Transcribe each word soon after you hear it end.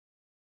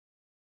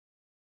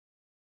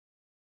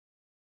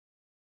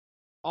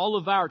all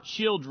of our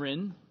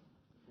children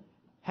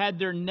had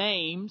their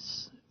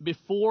names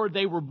before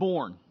they were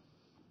born.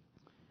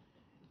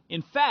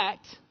 In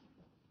fact,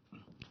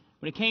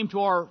 when it came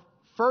to our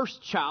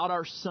first child,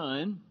 our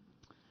son,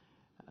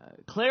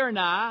 Claire and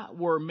I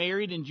were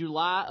married in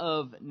July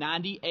of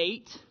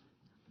 98,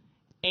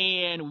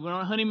 and we went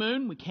on a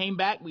honeymoon. We came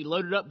back, we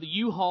loaded up the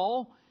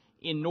U-Haul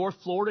in North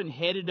Florida and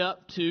headed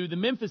up to the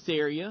Memphis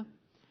area.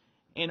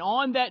 And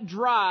on that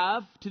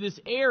drive to this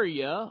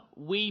area,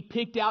 we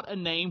picked out a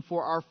name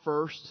for our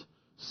first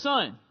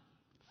son,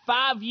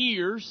 5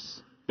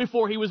 years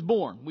before he was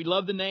born. We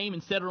loved the name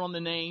and settled on the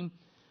name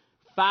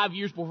 5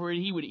 years before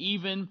he would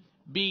even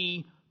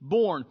be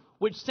born,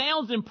 which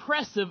sounds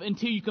impressive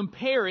until you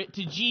compare it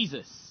to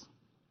Jesus.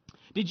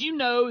 Did you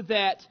know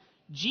that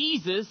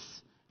Jesus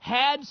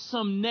had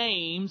some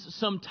names,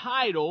 some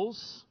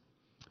titles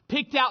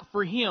picked out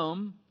for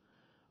him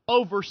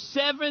over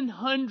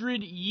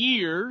 700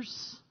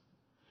 years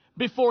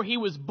before he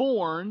was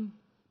born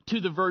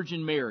to the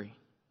Virgin Mary?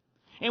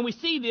 And we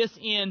see this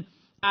in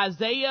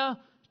Isaiah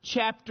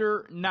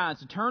chapter 9.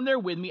 So turn there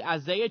with me,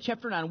 Isaiah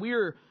chapter 9. We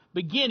are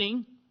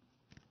beginning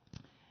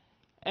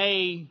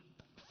a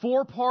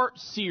 4-part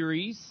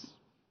series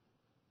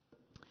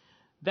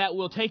that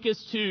will take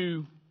us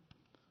to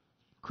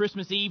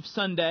Christmas Eve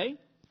Sunday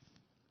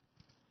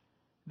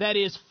that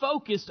is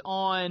focused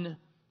on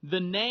the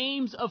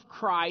names of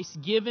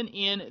Christ given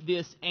in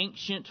this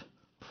ancient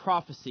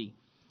prophecy.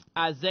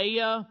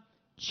 Isaiah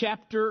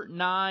chapter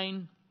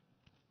 9,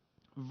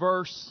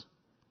 verse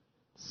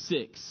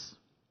 6.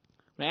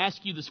 I'm going to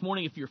ask you this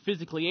morning, if you're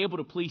physically able,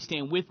 to please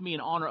stand with me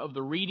in honor of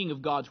the reading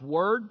of God's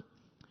Word,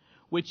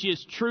 which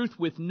is truth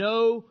with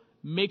no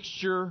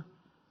mixture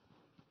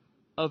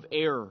of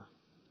error.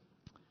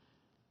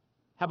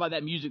 How about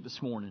that music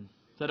this morning?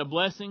 Is that a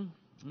blessing?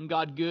 Isn't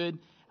God good?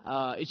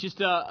 It's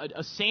just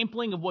a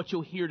sampling of what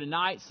you'll hear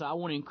tonight, so I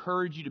want to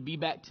encourage you to be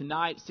back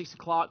tonight, 6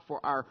 o'clock, for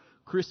our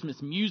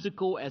Christmas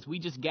musical as we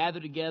just gather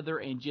together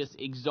and just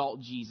exalt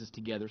Jesus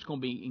together. It's going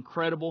to be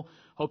incredible.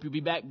 Hope you'll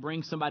be back.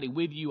 Bring somebody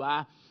with you.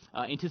 I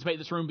anticipate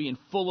this room being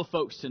full of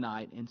folks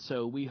tonight, and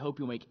so we hope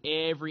you'll make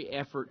every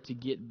effort to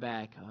get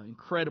back.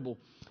 Incredible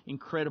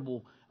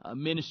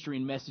ministry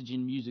and message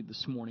and music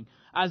this morning.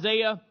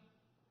 Isaiah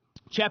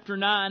chapter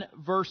 9,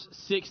 verse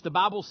 6, the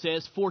Bible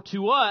says, "For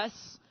to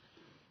us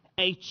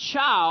a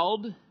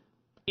child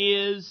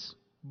is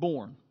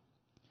born.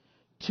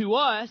 To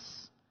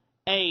us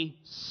a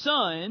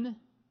son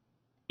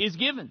is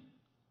given,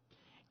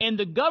 and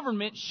the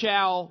government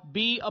shall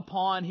be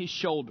upon his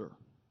shoulder,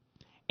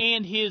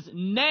 and his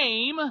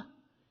name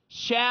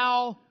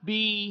shall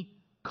be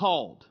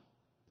called."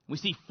 We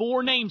see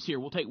 4 names here.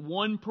 We'll take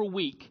one per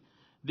week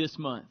this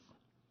month.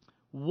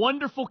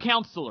 Wonderful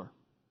Counselor,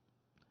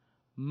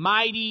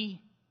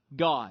 Mighty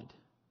God,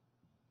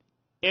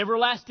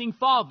 Everlasting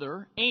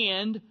Father,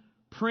 and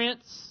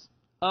Prince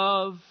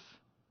of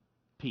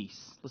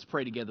Peace. Let's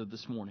pray together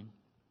this morning.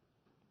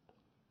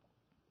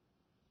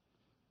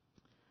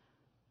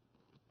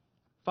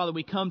 Father,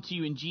 we come to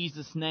you in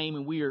Jesus' name,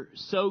 and we are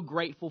so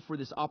grateful for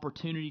this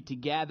opportunity to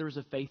gather as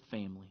a faith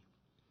family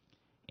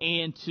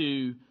and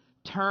to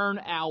turn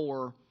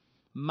our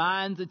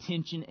mind's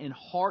attention and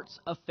heart's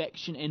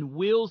affection and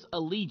will's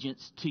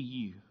allegiance to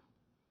you.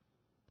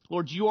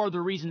 Lord, you are the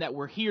reason that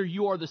we're here.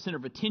 You are the center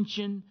of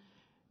attention.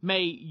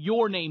 May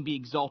your name be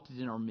exalted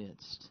in our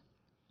midst.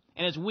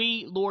 And as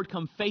we, Lord,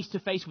 come face to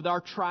face with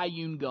our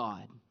triune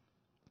God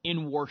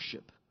in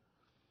worship,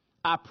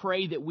 I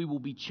pray that we will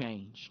be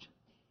changed.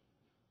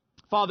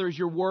 Father, as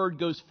your word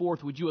goes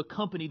forth, would you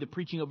accompany the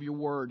preaching of your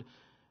word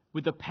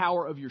with the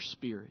power of your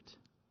Spirit,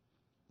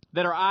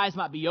 that our eyes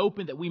might be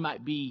opened, that we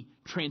might be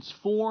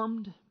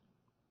transformed,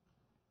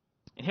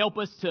 and help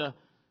us to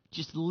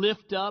just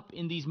lift up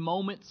in these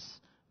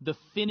moments the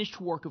finished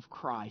work of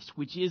Christ,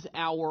 which is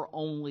our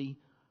only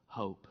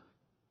hope.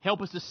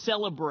 Help us to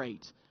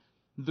celebrate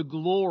the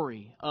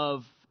glory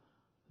of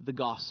the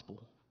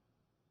gospel.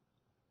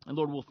 And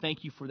Lord, we'll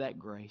thank you for that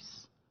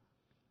grace.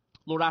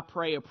 Lord, I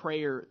pray a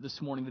prayer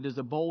this morning that is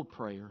a bold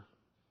prayer.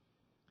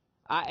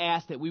 I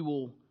ask that we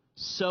will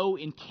so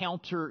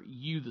encounter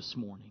you this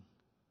morning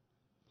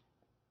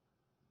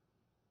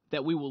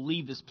that we will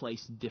leave this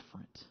place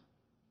different.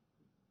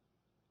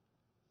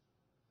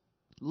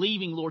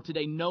 Leaving, Lord,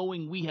 today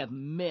knowing we have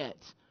met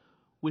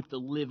with the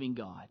living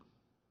God.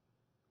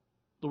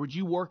 Lord, would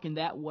you work in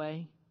that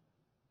way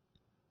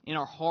in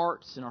our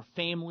hearts, in our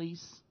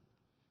families,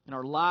 in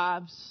our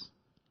lives?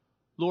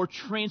 Lord,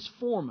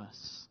 transform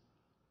us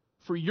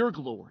for your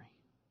glory.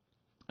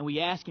 And we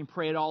ask and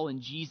pray it all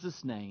in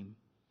Jesus' name.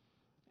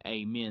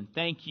 Amen.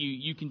 Thank you.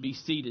 You can be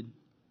seated.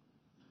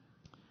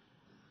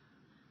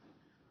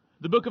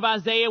 The book of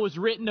Isaiah was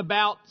written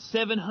about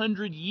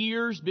 700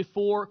 years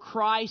before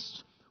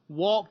Christ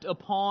walked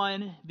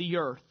upon the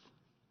earth.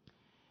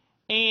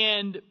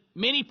 And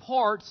many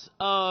parts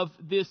of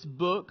this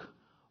book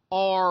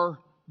are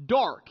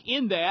dark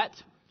in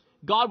that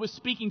God was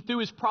speaking through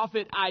his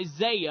prophet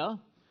Isaiah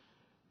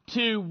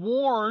to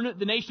warn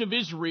the nation of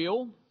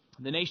Israel,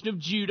 the nation of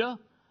Judah,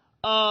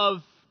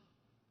 of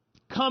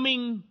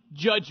coming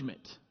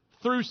judgment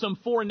through some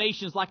foreign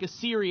nations like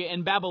Assyria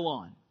and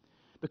Babylon.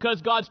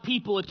 Because God's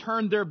people had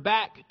turned their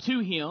back to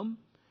Him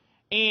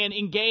and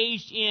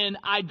engaged in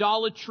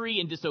idolatry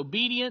and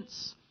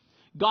disobedience,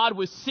 God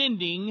was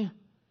sending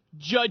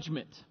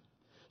judgment.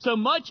 So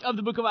much of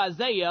the book of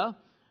Isaiah,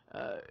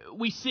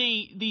 we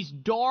see these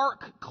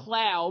dark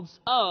clouds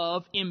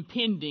of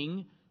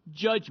impending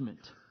judgment.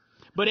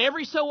 But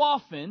every so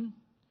often,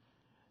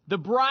 the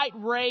bright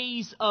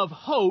rays of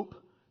hope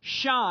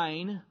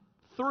shine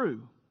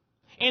through.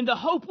 And the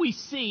hope we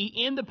see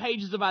in the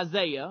pages of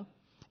Isaiah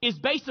is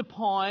based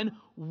upon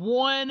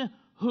one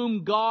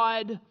whom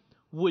God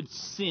would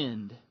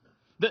send.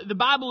 The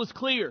Bible is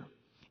clear.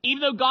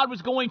 Even though God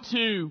was going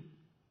to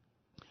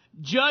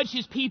judge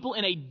His people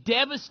in a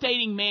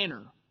devastating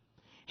manner,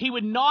 He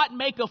would not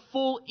make a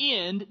full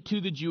end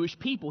to the Jewish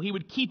people. He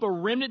would keep a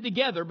remnant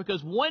together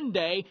because one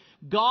day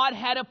God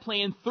had a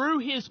plan through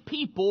His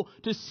people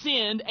to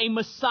send a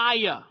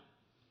Messiah.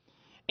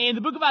 And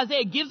the book of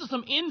Isaiah gives us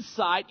some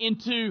insight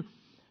into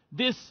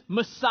this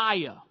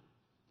Messiah,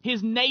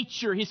 His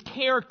nature, His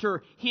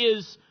character,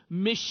 His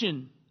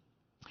mission.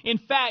 In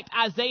fact,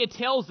 Isaiah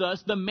tells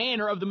us the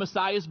manner of the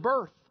Messiah's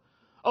birth.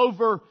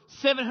 Over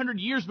 700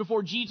 years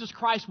before Jesus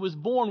Christ was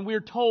born, we're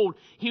told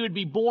He would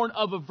be born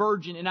of a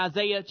virgin in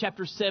Isaiah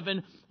chapter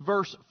 7,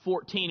 verse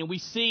 14. And we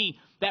see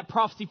that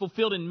prophecy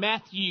fulfilled in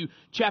Matthew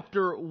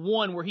chapter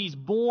 1, where He's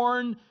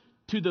born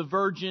to the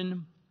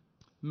Virgin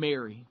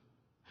Mary.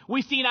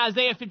 We see in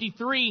Isaiah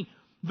 53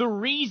 the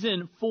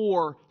reason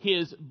for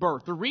His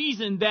birth, the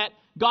reason that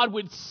God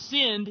would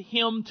send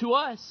Him to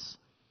us.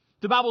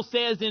 The Bible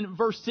says in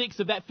verse 6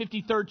 of that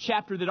 53rd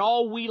chapter that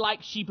all we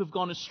like sheep have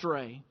gone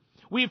astray.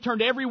 We have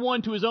turned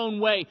everyone to his own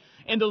way,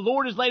 and the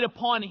Lord has laid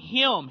upon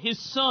Him, His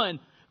Son,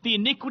 the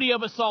iniquity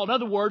of us all. In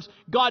other words,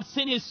 God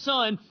sent His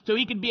Son so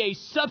He could be a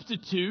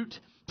substitute,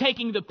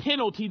 taking the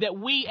penalty that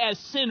we as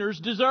sinners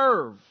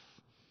deserve.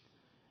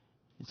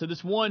 And so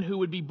this one who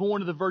would be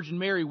born of the Virgin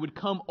Mary would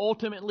come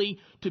ultimately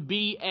to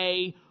be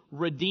a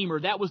Redeemer.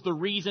 That was the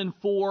reason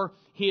for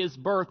His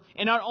birth.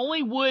 And not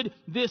only would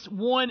this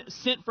one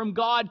sent from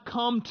God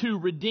come to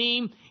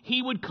redeem,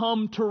 He would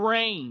come to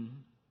reign.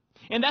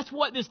 And that's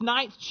what this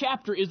 9th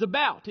chapter is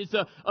about. It's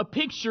a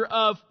picture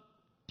of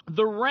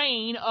the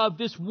reign of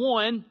this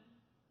one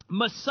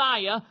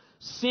Messiah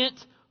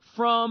sent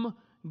from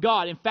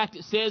God. In fact,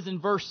 it says in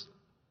verse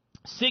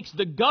 6,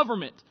 the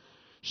government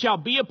shall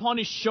be upon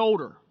His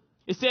shoulder.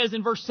 It says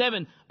in verse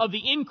 7, of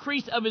the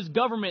increase of His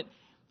government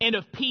and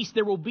of peace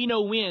there will be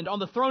no end, on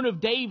the throne of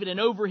David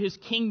and over His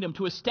kingdom,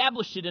 to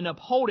establish it and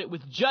uphold it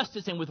with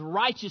justice and with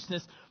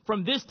righteousness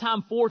from this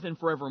time forth and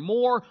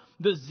forevermore.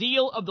 The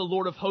zeal of the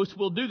Lord of hosts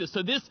will do this.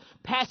 So this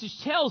passage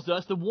tells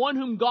us the one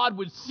whom God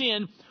would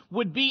send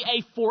would be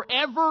a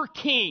forever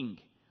king.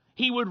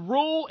 He would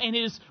rule and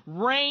His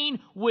reign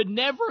would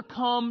never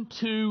come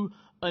to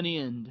an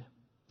end.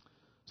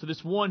 So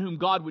this one whom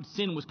God would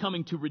send was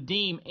coming to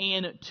redeem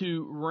and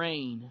to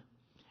reign.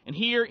 And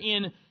here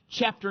in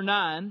chapter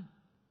 9,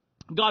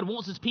 God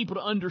wants His people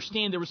to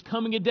understand there was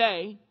coming a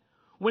day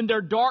when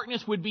their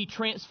darkness would be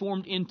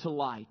transformed into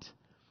light.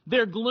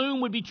 Their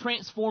gloom would be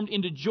transformed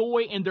into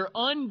joy, and their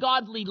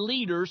ungodly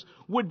leaders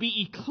would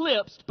be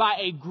eclipsed by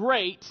a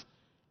great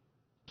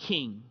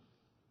king.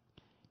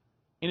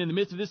 And in the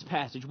midst of this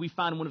passage, we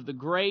find one of the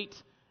great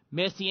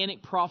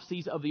messianic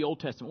prophecies of the Old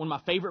Testament, one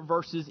of my favorite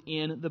verses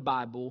in the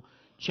Bible,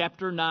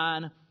 chapter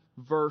 9,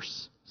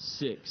 verse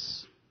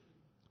 6.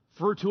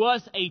 For to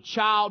us a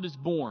child is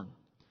born,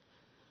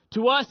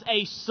 to us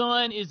a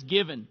son is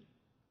given.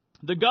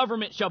 The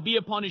government shall be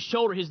upon His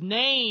shoulder. His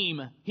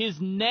name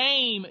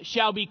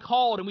shall be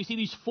called. And we see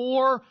these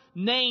 4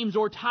 names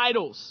or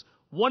titles.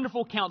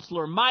 Wonderful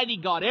Counselor, Mighty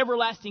God,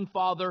 Everlasting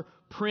Father,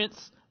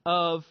 Prince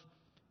of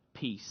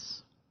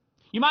Peace.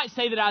 You might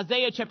say that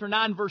Isaiah chapter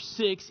 9 verse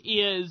 6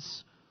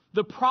 is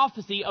the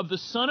prophecy of the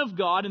Son of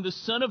God and the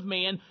Son of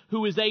Man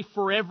who is a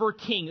forever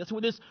king. That's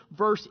what this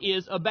verse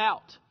is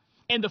about.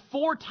 And the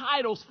 4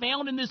 titles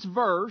found in this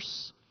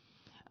verse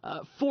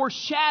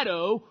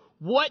foreshadow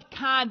what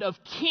kind of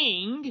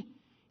king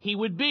He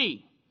would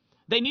be.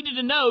 They needed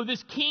to know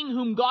this king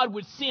whom God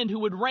would send, who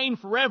would reign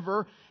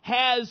forever,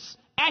 has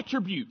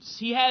attributes.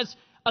 He has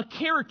a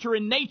character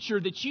and nature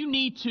that you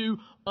need to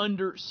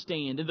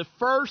understand. And the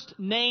first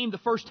name, the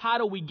first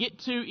title we get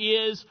to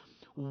is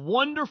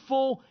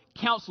Wonderful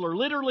Counselor.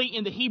 Literally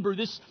in the Hebrew,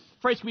 this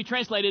phrase can be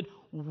translated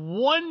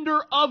Wonder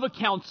of a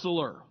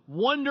Counselor.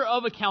 Wonder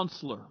of a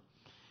Counselor.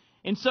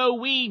 And so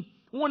we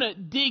want to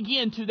dig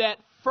into that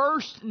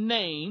first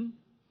name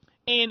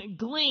and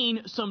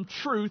glean some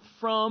truth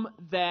from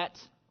that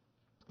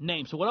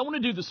name. So what I want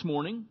to do this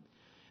morning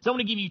is I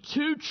want to give you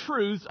 2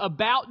 truths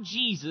about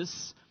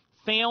Jesus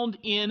found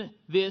in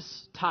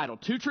this title.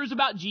 2 truths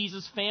about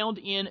Jesus found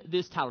in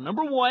this title.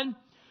 Number 1,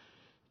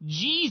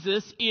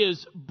 Jesus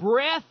is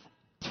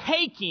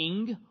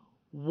breathtaking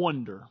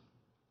wonder.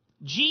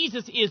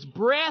 Jesus is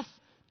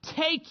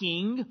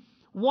breathtaking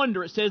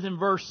wonder. It says in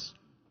verse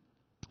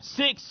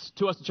 6,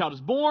 to us a child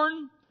is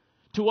born,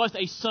 to us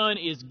a son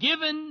is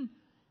given.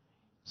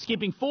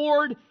 Skipping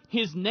forward,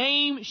 his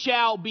name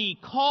shall be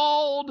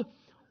called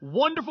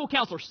Wonderful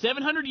Counselor.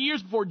 700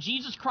 years before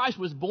Jesus Christ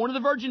was born of the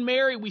Virgin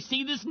Mary, we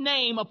see this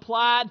name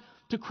applied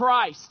to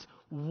Christ.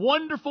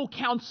 Wonderful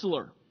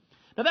Counselor.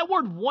 Now that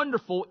word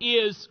wonderful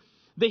is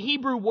the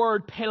Hebrew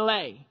word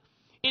Pele.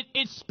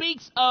 It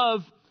speaks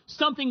of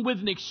something with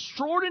an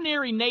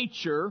extraordinary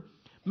nature,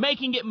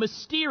 making it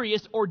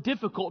mysterious or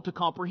difficult to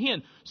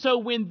comprehend. So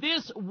when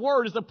this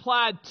word is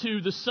applied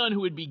to the Son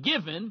who would be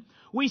given,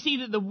 we see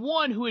that the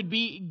one who would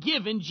be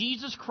given,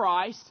 Jesus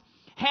Christ,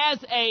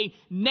 has a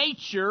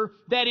nature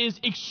that is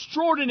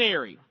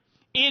extraordinary.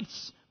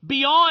 It's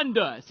beyond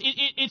us.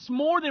 It's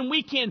more than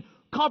we can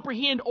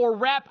comprehend or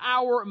wrap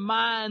our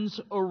minds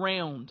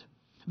around.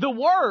 The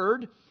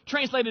word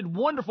translated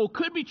wonderful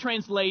could be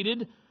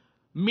translated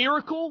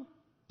miracle.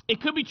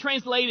 It could be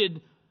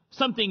translated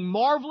something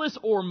marvelous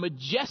or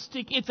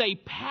majestic. It's a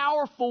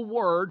powerful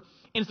word,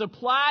 and it's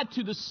applied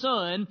to the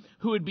Son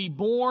who would be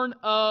born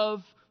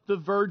of the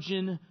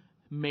Virgin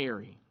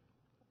Mary.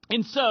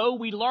 And so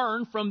we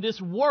learn from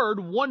this word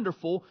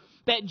wonderful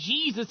that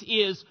Jesus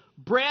is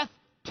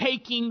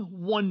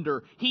breathtaking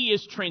wonder. He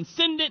is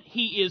transcendent.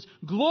 He is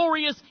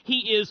glorious.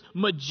 He is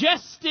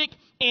majestic.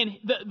 And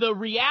the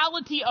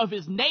reality of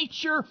his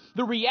nature,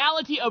 the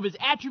reality of his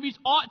attributes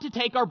ought to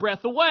take our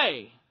breath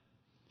away.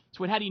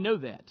 So how do you know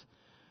that?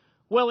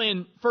 Well,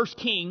 in 1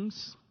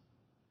 Kings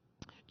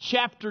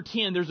chapter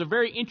 10, there's a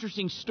very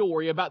interesting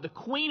story about the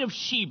Queen of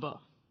Sheba.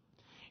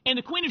 And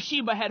the Queen of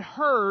Sheba had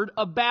heard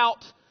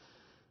about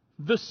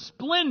the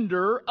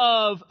splendor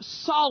of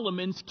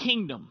Solomon's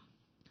kingdom.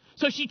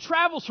 So she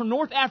travels from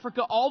North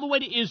Africa all the way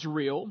to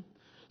Israel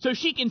so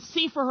she can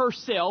see for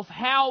herself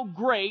how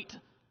great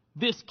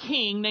this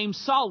king named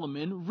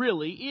Solomon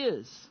really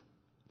is.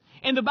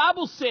 And the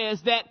Bible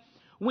says that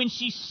when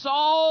she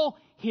saw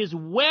his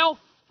wealth,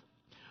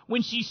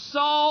 when she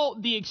saw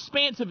the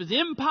expanse of his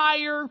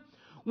empire,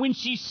 when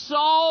she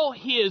saw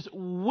his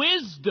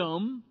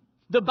wisdom,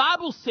 the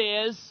Bible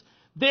says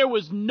there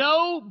was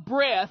no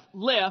breath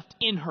left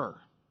in her.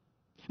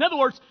 In other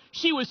words,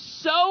 she was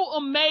so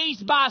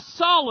amazed by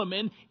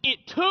Solomon,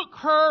 it took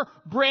her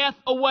breath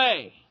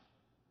away.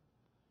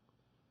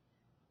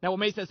 Now, what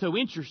makes that so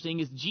interesting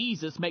is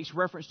Jesus makes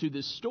reference to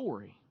this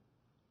story.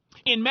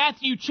 In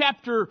Matthew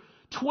chapter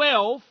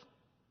 12,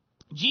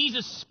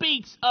 Jesus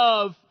speaks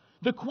of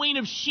the Queen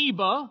of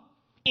Sheba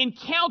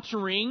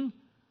encountering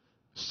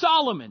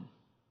Solomon.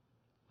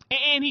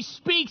 And he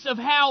speaks of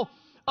how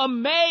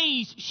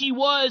amazed she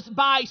was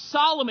by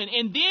Solomon.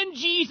 And then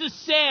Jesus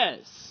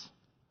says,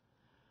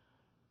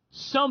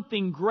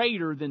 something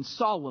greater than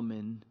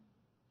Solomon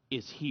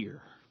is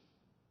here.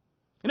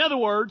 In other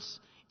words,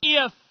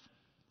 if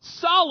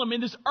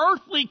Solomon, this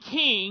earthly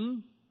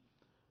king,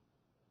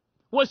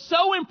 was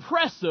so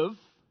impressive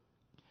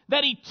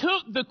that he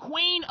took the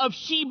Queen of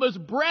Sheba's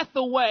breath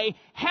away,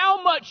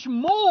 how much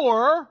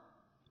more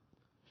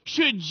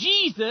should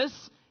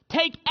Jesus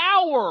take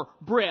our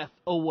breath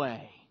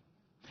away?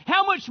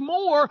 How much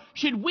more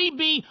should we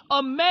be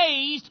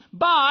amazed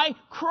by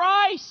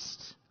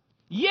Christ?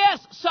 Yes,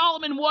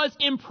 Solomon was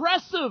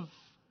impressive,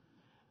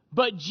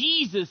 but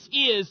Jesus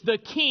is the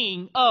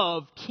King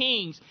of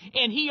Kings,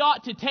 and he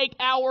ought to take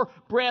our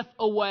breath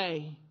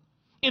away.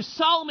 If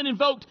Solomon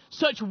invoked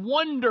such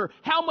wonder,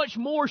 how much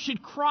more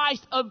should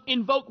Christ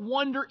invoke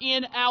wonder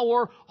in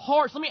our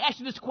hearts? Let me ask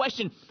you this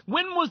question.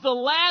 When was the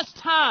last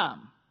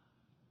time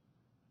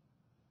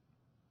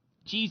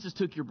Jesus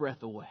took your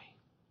breath away?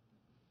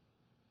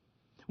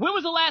 When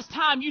was the last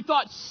time you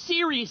thought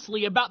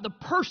seriously about the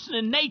person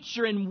and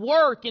nature and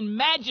work and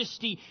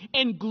majesty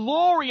and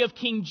glory of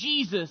King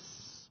Jesus?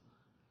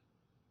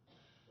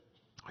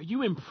 Are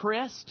you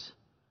impressed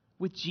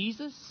with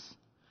Jesus?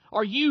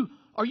 Are you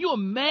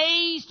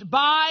amazed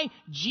by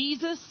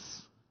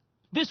Jesus?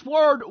 This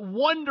word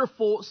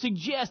wonderful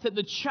suggests that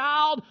the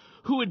child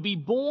who would be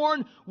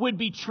born would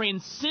be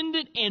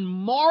transcendent and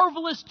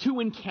marvelous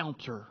to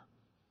encounter.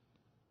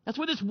 That's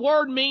what this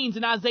word means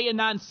in Isaiah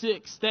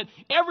 9:6, that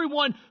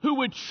everyone who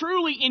would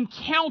truly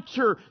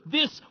encounter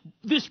this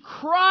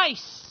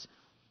Christ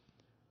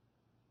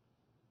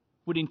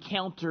would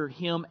encounter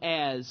him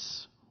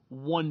as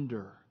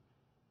wonder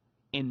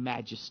and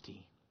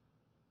majesty.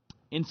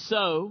 And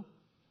so,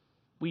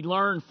 we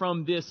learn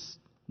from this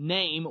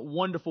name,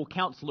 Wonderful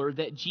Counselor,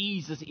 that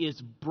Jesus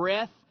is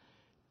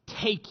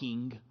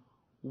breathtaking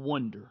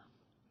wonder.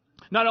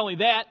 Not only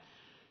that,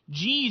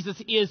 Jesus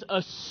is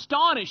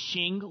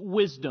astonishing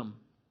wisdom.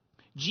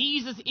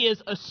 Jesus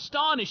is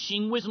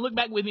astonishing wisdom. Look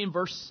back with me in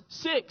verse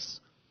 6.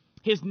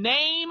 His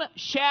name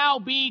shall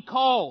be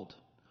called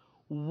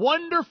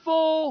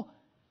Wonderful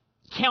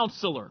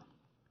Counselor.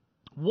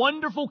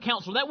 Wonderful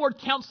Counselor. That word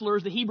counselor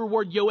is the Hebrew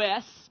word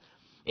yoes.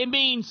 It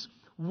means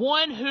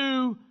one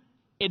who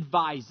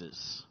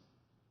advises,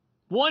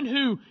 one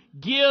who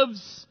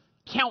gives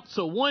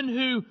counsel, one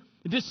who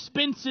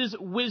dispenses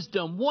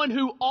wisdom, one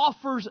who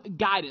offers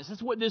guidance.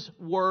 That's what this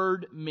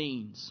word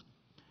means.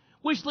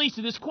 Which leads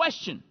to this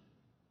question.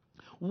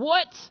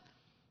 What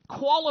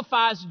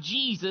qualifies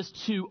Jesus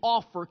to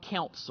offer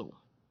counsel?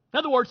 In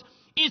other words,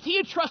 is he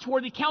a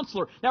trustworthy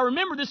counselor? Now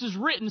remember, this is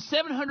written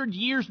 700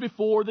 years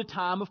before the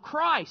time of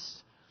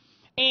Christ.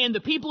 And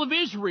the people of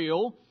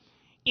Israel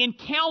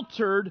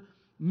encountered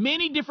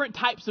many different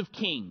types of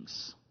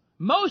kings.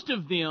 Most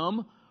of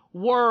them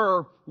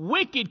were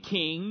wicked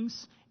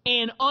kings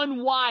and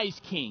unwise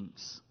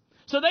kings.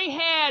 So they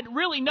had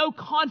really no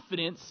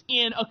confidence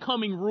in a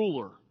coming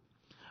ruler.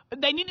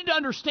 They needed to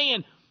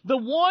understand the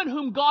one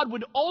whom God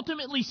would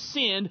ultimately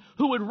send,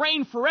 who would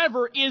reign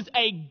forever, is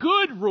a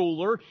good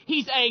ruler.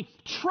 He's a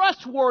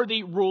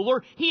trustworthy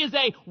ruler. He is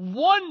a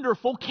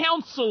wonderful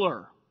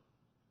counselor.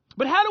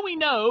 But how do we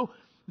know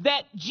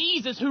that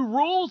Jesus, who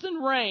rules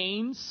and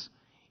reigns,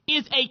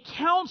 is a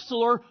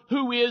counselor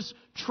who is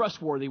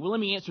trustworthy? Well,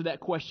 let me answer that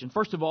question.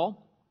 First of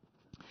all,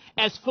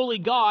 as fully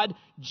God,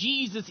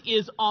 Jesus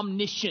is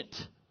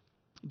omniscient.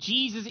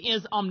 Jesus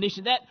is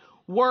omniscient. That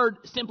word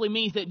simply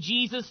means that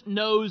Jesus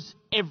knows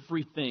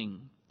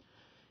everything.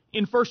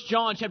 In 1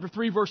 John chapter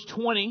 3, verse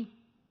 20,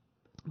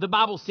 the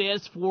Bible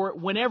says, "For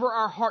whenever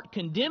our heart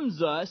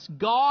condemns us,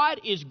 God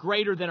is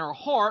greater than our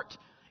heart,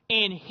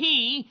 and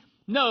He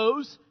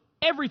knows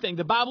everything."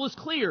 The Bible is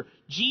clear.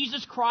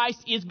 Jesus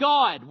Christ is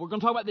God. We're going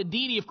to talk about the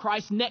deity of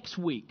Christ next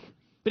week.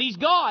 But He's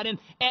God, and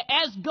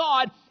as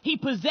God, He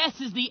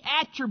possesses the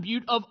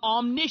attribute of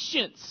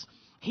omniscience.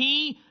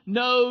 He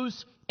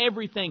knows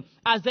everything.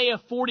 Isaiah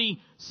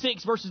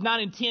 46, verses 9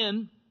 and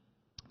 10,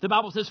 the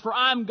Bible says, "For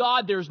I am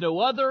God, there is no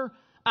other.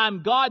 I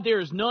am God, there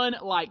is none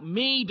like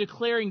me,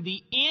 declaring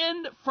the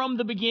end from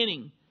the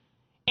beginning,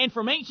 and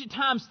from ancient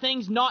times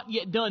things not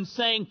yet done,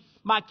 saying,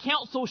 my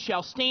counsel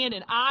shall stand,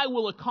 and I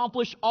will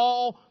accomplish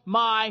all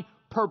my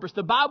purpose."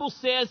 The Bible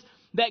says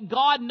that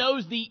God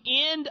knows the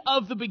end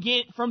of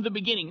from the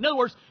beginning. In other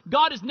words,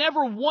 God is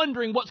never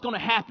wondering what's going to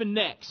happen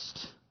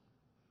next.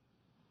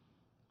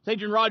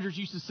 Adrian Rogers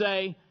used to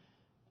say,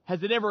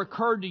 "Has it ever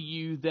occurred to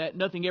you that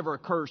nothing ever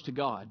occurs to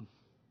God?"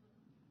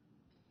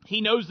 He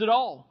knows it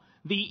all.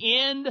 The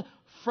end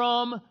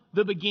from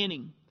the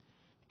beginning.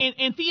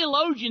 And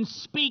theologians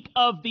speak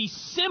of the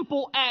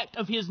simple act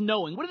of His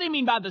knowing. What do they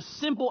mean by the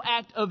simple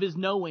act of His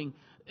knowing?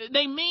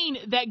 They mean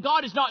that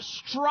God is not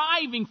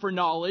striving for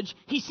knowledge.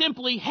 He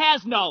simply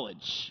has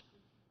knowledge.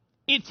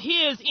 It's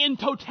His in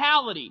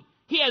totality.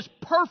 He has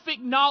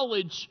perfect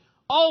knowledge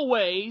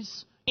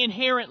always,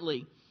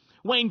 inherently.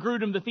 Wayne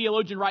Grudem, the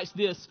theologian, writes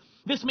this: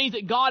 "This means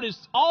that God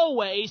is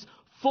always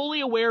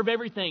fully aware of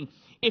everything.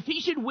 If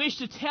He should wish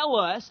to tell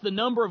us the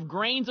number of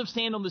grains of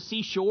sand on the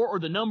seashore or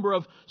the number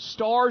of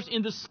stars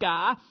in the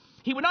sky,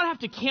 He would not have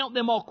to count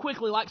them all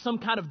quickly like some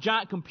kind of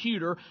giant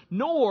computer,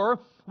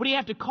 nor would He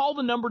have to call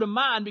the number to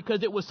mind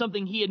because it was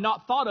something He had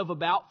not thought of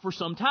about for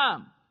some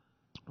time.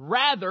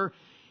 Rather,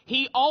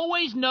 He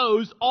always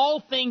knows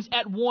all things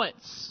at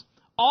once.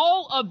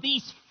 All of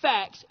these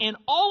facts and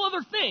all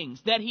other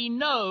things that He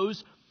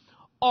knows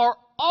are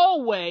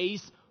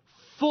always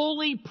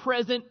fully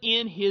present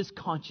in His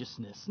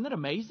consciousness." Isn't that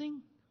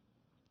amazing?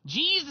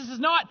 Jesus is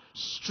not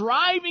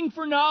striving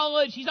for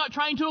knowledge. He's not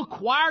trying to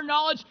acquire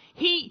knowledge.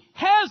 He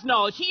has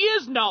knowledge. He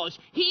is knowledge.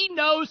 He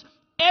knows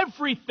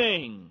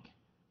everything.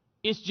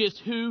 It's just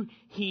who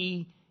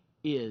He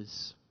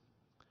is.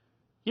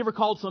 You ever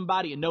called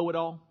somebody a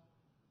know-it-all?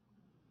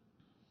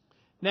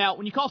 Now,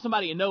 when you call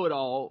somebody a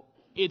know-it-all,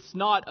 it's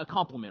not a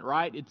compliment,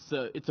 right? It's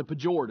a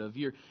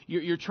pejorative.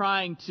 You're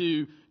trying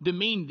to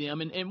demean them.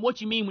 And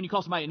what you mean when you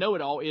call somebody a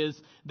know-it-all is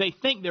they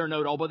think they're a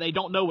know-it-all, but they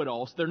don't know it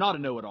all, so they're not a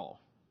know-it-all.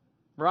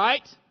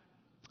 Right?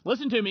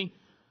 Listen to me.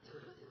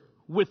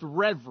 With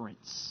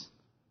reverence,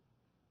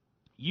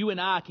 you and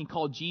I can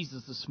call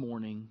Jesus this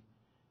morning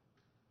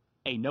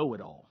a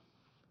know-it-all,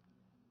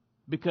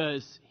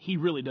 because He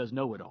really does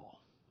know it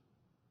all.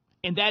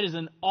 And that is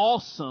an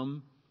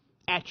awesome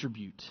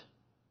attribute.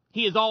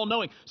 He is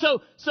all-knowing.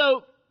 So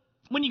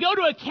when you go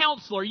to a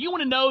counselor, you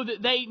want to know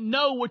that they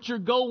know what you're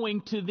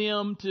going to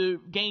them to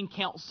gain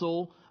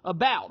counsel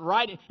about,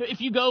 right?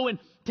 If you go and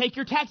take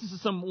your taxes to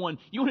someone,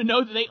 you want to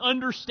know that they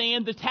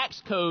understand the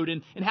tax code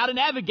and how to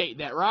navigate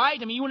that,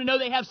 right? I mean, you want to know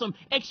they have some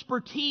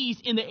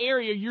expertise in the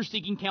area you're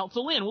seeking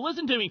counsel in. Well,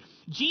 listen to me.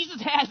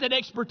 Jesus has that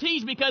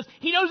expertise because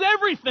He knows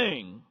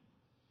everything.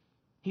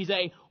 He's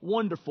a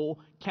wonderful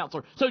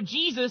counselor. So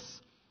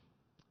Jesus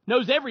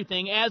knows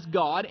everything as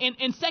God.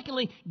 And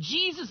secondly,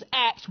 Jesus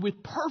acts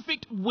with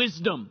perfect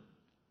wisdom.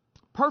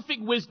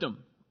 Perfect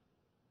wisdom.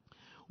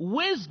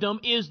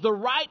 Wisdom is the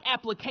right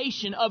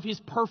application of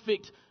His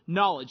perfect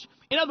knowledge.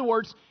 In other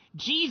words,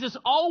 Jesus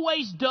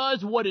always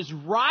does what is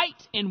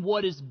right and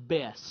what is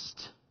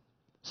best.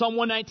 Psalm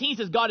 119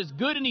 says, "God is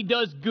good and He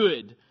does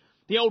good."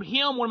 The old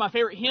hymn, one of my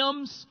favorite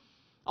hymns,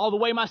 "All the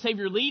way my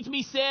Savior leads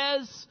me,"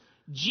 says,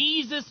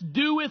 "Jesus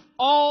doeth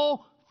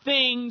all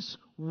things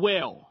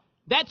well."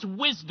 That's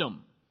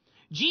wisdom.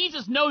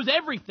 Jesus knows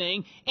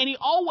everything, and He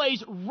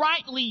always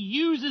rightly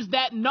uses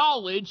that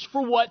knowledge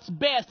for what's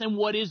best and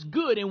what is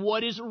good and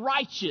what is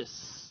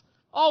righteous.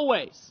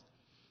 Always.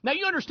 Now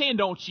you understand,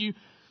 don't you,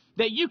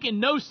 that you can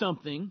know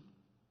something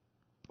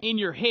in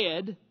your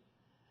head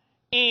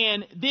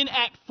and then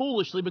act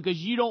foolishly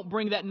because you don't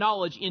bring that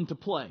knowledge into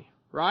play,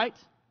 right?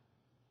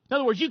 In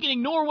other words, you can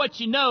ignore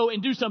what you know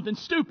and do something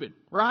stupid,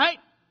 right?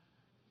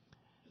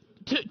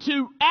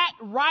 To act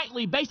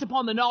rightly based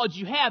upon the knowledge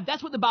you have,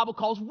 that's what the Bible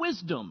calls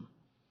wisdom.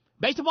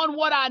 Based upon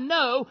what I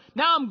know,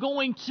 now I'm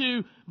going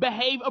to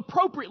behave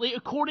appropriately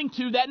according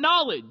to that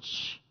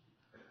knowledge.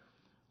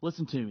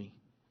 Listen to me.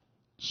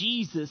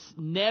 Jesus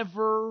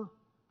never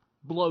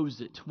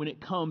blows it when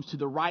it comes to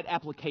the right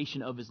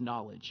application of his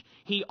knowledge.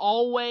 He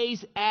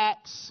always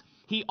acts,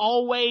 he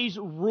always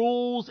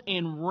rules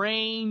and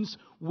reigns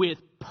with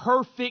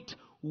perfect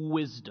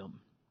wisdom.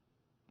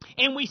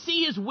 And we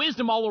see his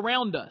wisdom all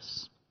around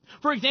us.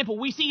 For example,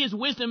 we see his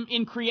wisdom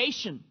in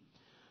creation.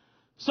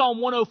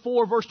 Psalm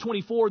 104, verse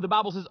 24, the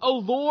Bible says, O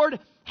Lord,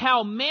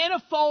 how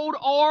manifold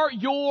are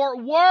your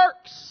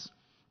works!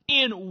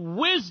 In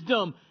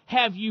wisdom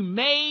have you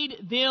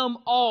made them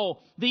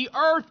all. The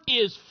earth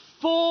is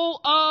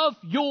full of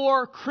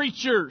your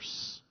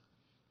creatures.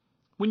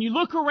 When you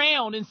look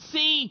around and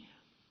see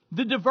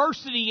the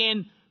diversity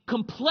and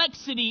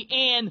complexity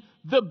and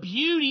the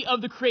beauty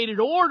of the created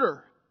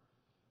order,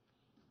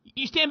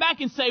 you stand back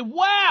and say,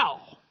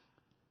 wow,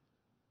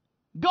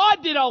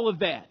 God did all of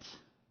that.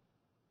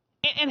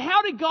 And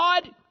how did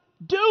God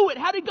do it?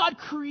 How did God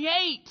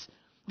create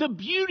the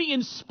beauty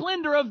and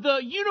splendor of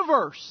the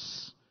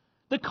universe,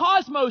 the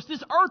cosmos,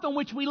 this earth on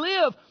which we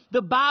live?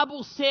 The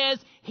Bible says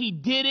he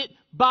did it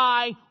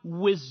by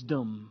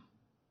wisdom,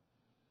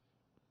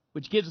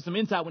 which gives us some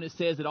insight when it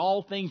says that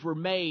all things were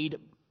made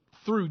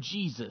through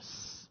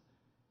Jesus.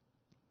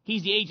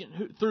 He's the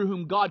agent through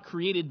whom God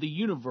created the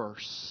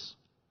universe.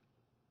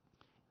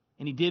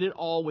 And he did it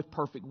all with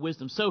perfect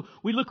wisdom. So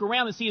we look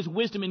around and see his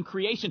wisdom in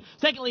creation.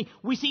 Secondly,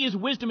 we see his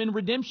wisdom in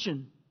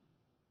redemption.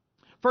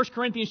 1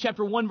 Corinthians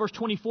chapter 1, verse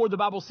 24, the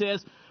Bible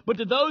says, But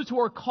to those who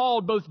are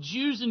called, both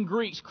Jews and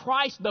Greeks,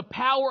 Christ, the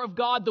power of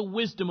God, the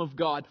wisdom of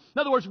God.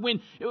 In other words,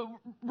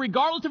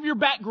 regardless of your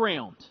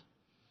background,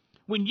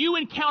 when you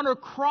encounter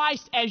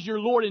Christ as your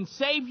Lord and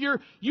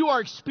Savior, you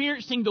are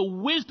experiencing the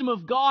wisdom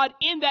of God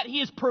in that he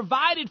has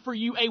provided for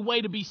you a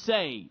way to be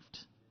saved.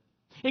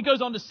 It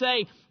goes on to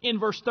say in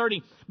verse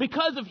 30,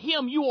 because of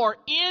him you are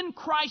in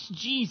Christ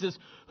Jesus,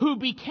 who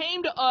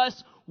became to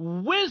us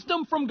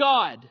wisdom from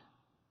God,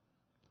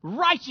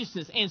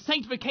 righteousness and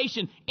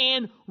sanctification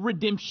and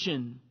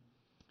redemption.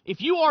 If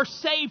you are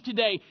saved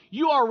today,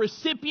 you are a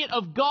recipient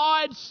of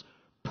God's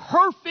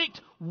perfect,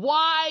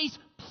 wise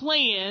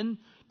plan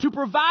to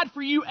provide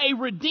for you a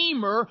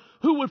Redeemer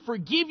who would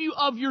forgive you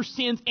of your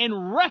sins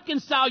and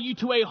reconcile you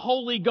to a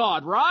holy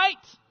God, right?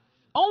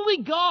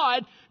 Only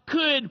God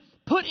could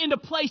put into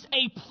place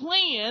a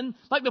plan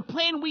like the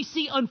plan we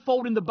see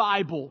unfold in the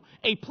Bible,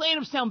 a plan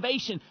of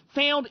salvation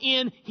found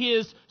in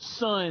his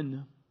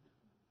Son.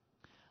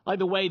 Like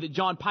the way that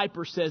John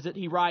Piper says it,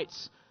 he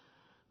writes,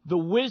 the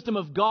wisdom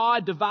of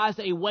God devised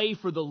a way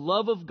for the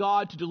love of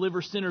God to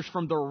deliver sinners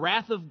from the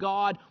wrath of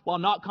God while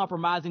not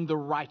compromising the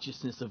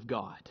righteousness of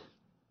God.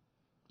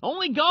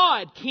 Only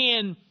God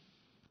can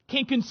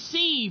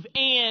conceive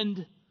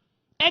and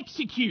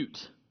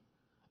execute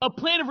a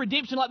plan of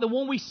redemption like the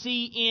one we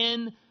see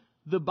in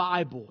the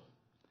Bible.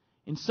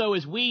 And so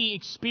as we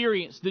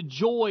experience the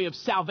joy of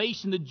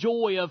salvation, the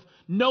joy of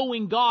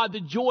knowing God, the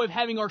joy of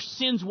having our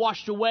sins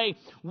washed away,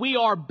 we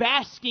are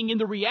basking in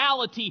the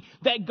reality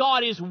that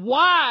God is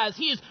wise.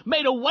 He has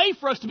made a way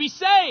for us to be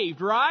saved,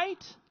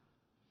 right?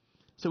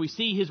 So we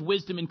see his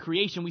wisdom in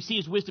creation. We see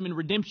his wisdom in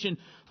redemption.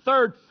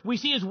 Third, we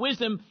see his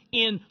wisdom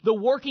in the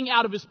working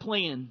out of his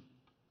plan.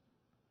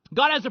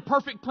 God has a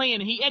perfect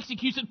plan and he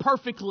executes it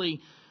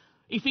perfectly.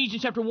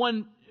 Ephesians chapter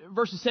 1,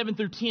 verses 7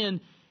 through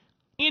 10.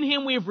 In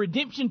him we have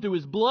redemption through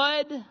his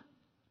blood,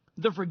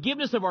 the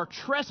forgiveness of our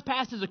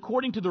trespasses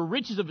according to the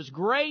riches of his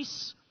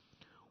grace,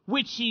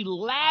 which he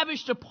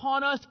lavished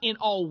upon us in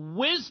all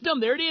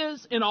wisdom. There it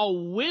is, in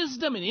all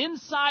wisdom and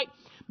insight,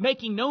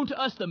 making known to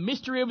us the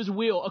mystery of his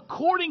will,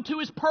 according to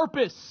his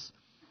purpose,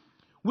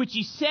 which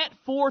he set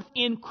forth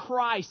in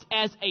Christ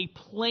as a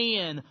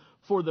plan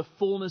for the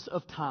fullness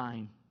of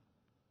time.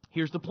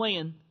 Here's the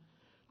plan: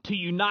 to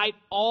unite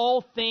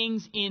all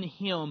things in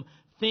him,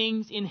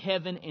 things in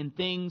heaven and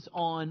things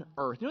on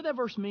earth. You know what that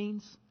verse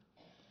means?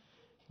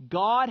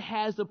 God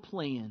has a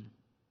plan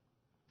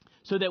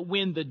so that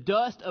when the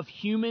dust of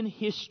human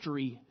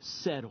history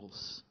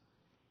settles,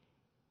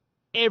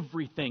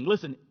 everything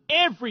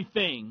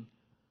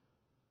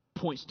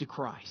points to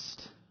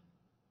Christ.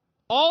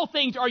 All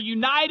things are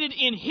united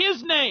in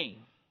his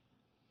name.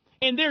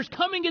 And there's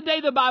coming a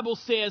day, the Bible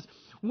says,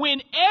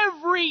 when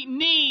every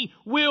knee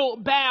will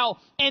bow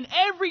and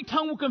every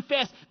tongue will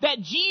confess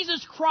that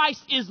Jesus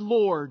Christ is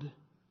Lord.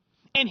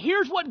 And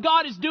here's what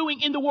God is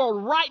doing in the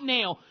world right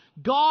now.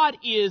 God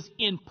is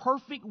in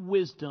perfect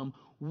wisdom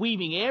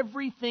weaving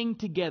everything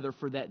together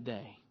for that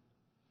day.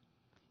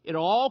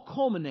 It'll all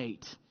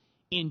culminate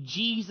in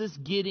Jesus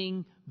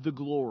getting the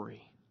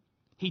glory.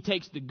 He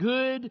takes the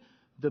good,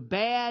 the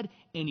bad,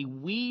 and he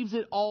weaves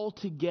it all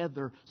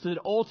together so that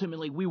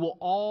ultimately we will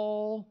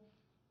all,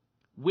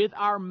 with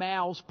our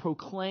mouths,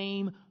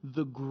 proclaim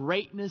the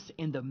greatness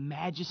and the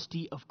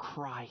majesty of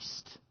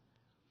Christ.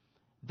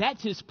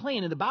 That's his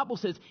plan. And the Bible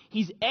says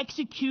he's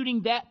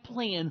executing that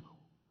plan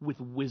with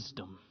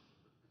wisdom.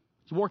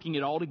 He's working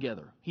it all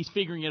together. He's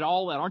figuring it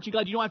all out. Aren't you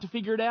glad you don't have to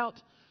figure it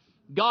out?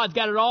 God's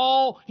got it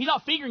all. He's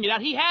not figuring it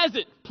out. He has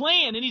it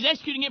planned, and he's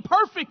executing it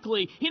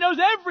perfectly. He knows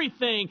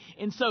everything.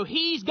 And so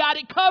he's got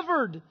it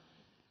covered.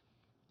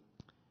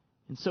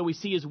 And so we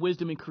see his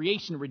wisdom in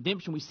creation and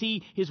redemption. We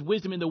see his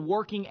wisdom in the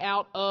working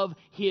out of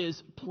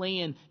his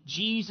plan.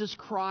 Jesus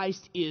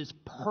Christ is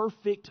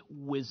perfect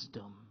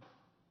wisdom.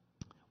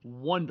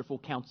 Wonderful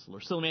counselor.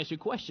 So let me ask you a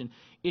question.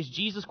 Is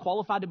Jesus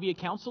qualified to be a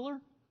counselor?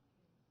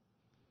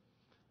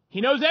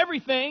 He knows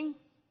everything,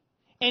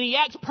 and he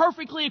acts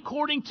perfectly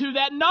according to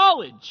that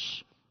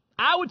knowledge.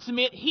 I would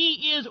submit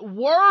he is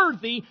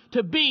worthy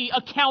to be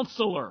a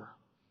counselor.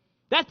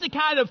 That's the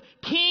kind of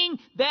king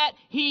that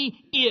he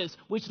is.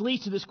 Which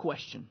leads to this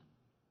question.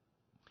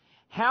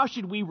 How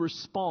should we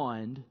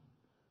respond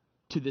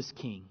to this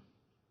king?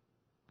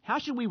 How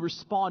should we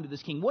respond to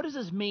this king? What does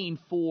this mean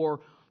for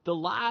the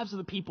lives of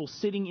the people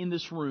sitting in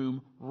this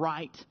room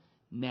right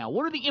now?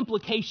 What are the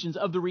implications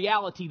of the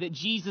reality that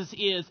Jesus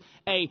is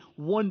a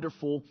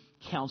wonderful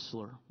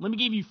counselor? Let me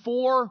give you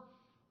four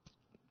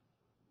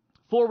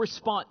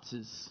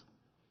responses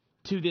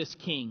to this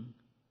king.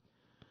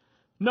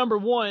 Number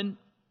one,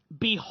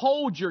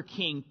 behold your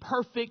king,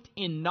 perfect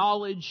in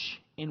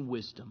knowledge and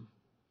wisdom.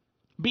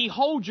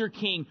 Behold your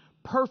king,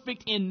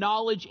 perfect in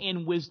knowledge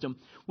and wisdom.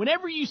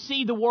 Whenever you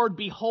see the word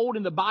behold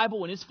in the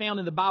Bible, and it's found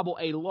in the Bible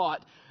a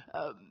lot,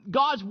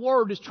 God's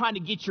word is trying to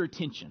get your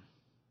attention.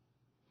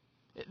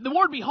 The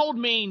word behold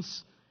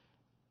means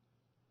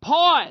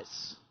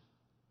pause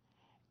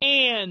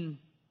and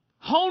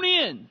hone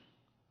in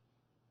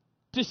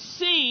to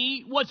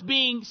see what's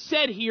being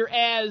said here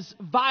as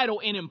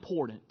vital and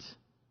important.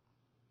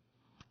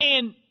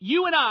 And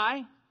you and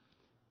I,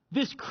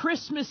 this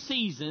Christmas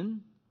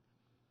season,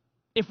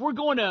 if we're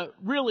going to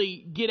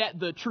really get at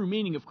the true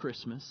meaning of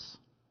Christmas,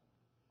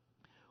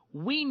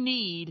 we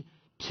need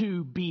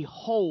to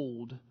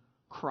behold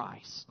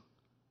Christ.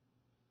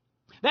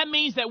 That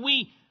means that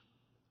we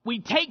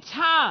take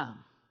time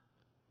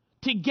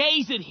to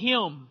gaze at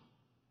Him.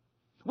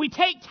 We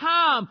take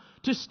time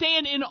to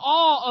stand in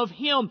awe of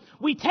Him.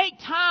 We take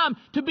time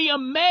to be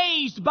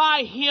amazed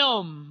by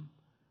Him.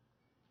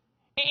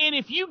 And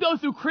if you go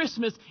through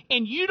Christmas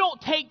and you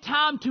don't take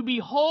time to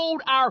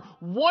behold our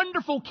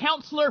wonderful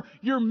counselor,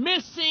 you're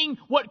missing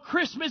what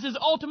Christmas is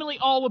ultimately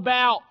all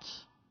about.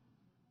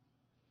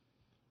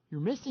 You're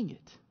missing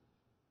it.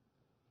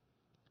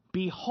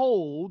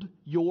 Behold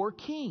your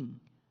King,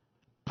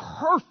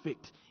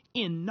 perfect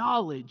in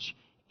knowledge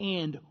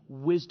and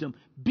wisdom.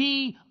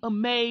 Be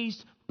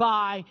amazed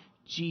by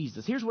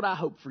Jesus. Here's what I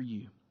hope for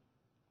you.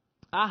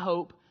 I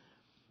hope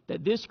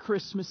that this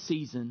Christmas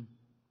season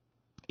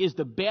is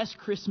the best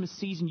Christmas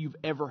season you've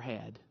ever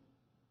had.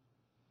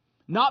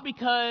 Not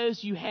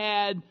because you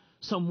had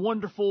some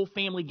wonderful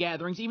family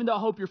gatherings, even though I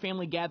hope your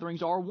family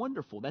gatherings are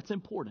wonderful. That's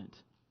important.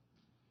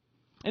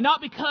 And not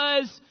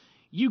because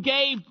you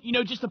gave,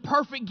 just a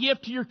perfect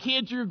gift to your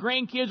kids or your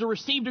grandkids or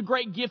received a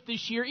great gift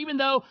this year, even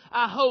though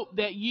I hope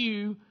that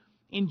you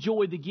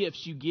enjoy the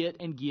gifts you get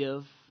and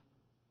give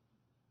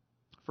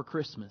for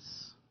Christmas.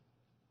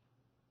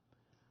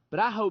 But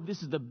I hope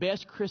this is the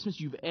best Christmas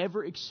you've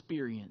ever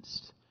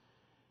experienced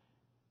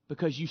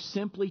because you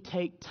simply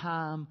take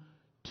time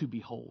to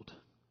behold.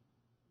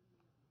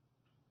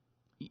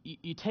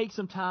 You take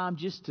some time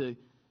just to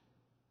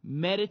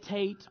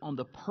meditate on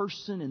the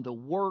person and the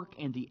work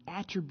and the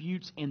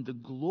attributes and the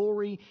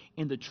glory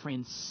and the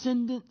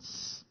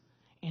transcendence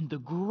and the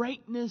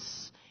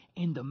greatness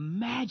and the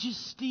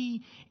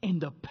majesty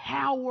and the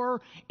power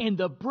and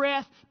the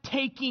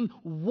breathtaking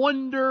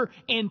wonder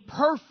and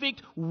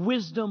perfect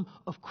wisdom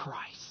of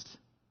Christ.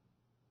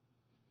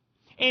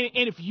 And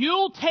if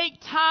you'll take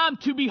time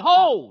to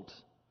behold,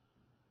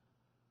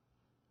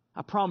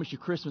 I promise you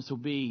Christmas will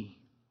be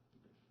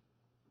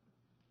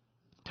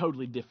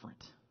totally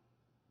different,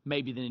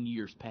 maybe than in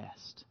years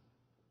past.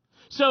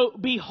 So,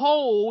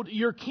 behold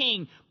your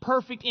King,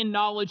 perfect in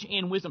knowledge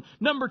and wisdom.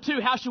 Number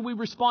two, how should we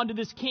respond to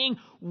this King?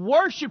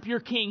 Worship your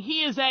King.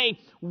 He is a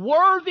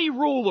worthy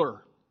ruler.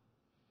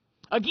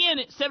 Again,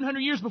 700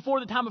 years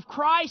before the time of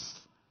Christ,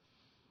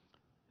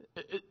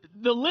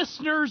 the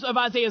listeners of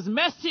Isaiah's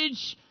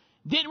message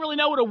didn't really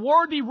know what a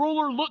worthy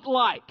ruler looked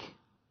like. I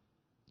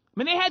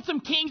mean, they had some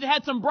kings that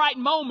had some bright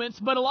moments,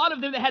 but a lot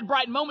of them that had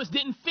bright moments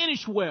didn't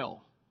finish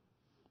well.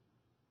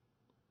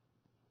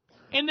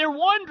 And they're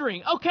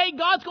wondering, okay,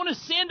 God's going to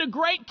send a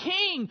great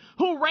king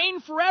who'll reign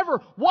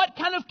forever. What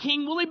kind of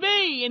king will he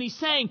be? And he's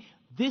saying,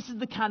 this is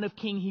the kind of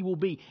king he will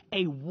be,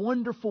 a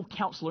wonderful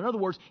counselor. In other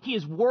words, he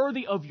is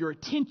worthy of your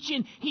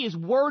attention. He is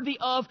worthy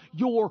of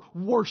your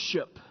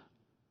worship.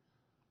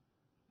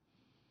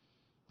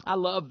 I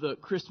love the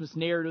Christmas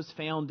narratives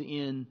found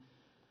in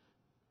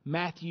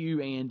Matthew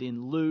and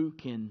in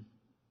Luke. And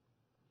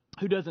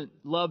who doesn't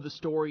love the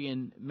story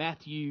in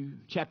Matthew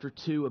chapter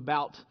 2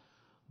 about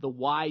the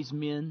wise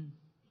men?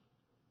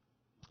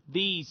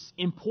 These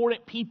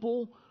important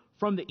people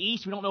from the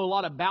East, we don't know a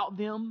lot about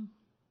them,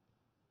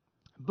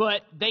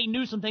 but they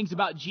knew some things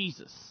about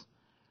Jesus.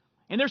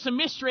 And there's some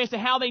mystery as to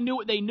how they knew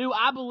what they knew.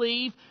 I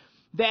believe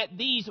that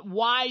these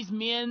wise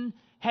men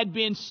had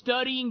been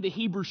studying the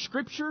Hebrew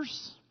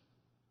Scriptures.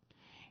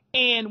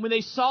 And when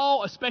they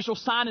saw a special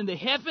sign in the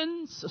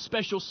heavens, a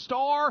special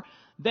star,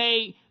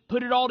 they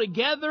put it all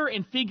together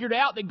and figured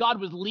out that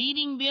God was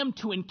leading them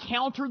to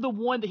encounter the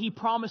one that He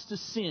promised to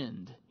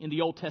send in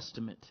the Old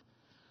Testament,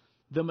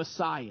 the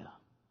Messiah.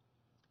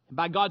 And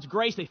by God's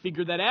grace, they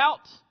figured that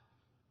out.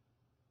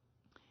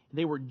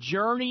 They were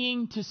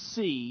journeying to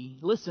see,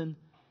 listen,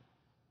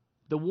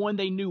 the one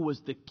they knew was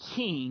the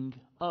King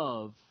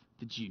of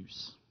the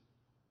Jews.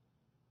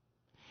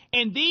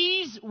 And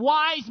these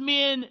wise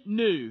men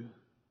knew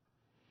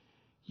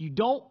you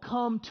don't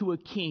come to a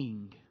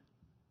king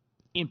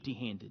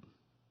empty-handed.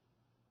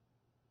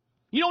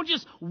 You don't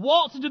just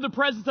waltz into the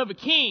presence of a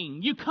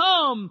king. You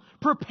come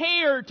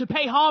prepared to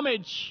pay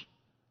homage.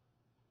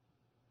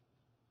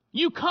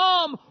 You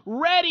come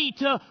ready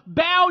to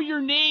bow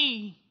your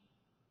knee.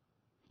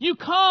 You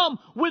come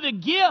with a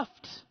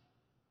gift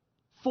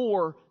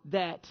for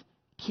that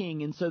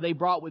king. And so they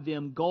brought with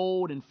them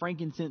gold and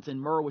frankincense and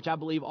myrrh, which I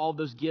believe all of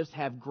those gifts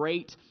have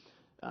great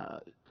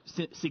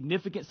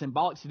significance,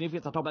 symbolic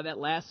significance. I talked about that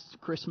last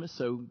Christmas,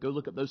 so go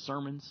look up those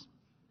sermons.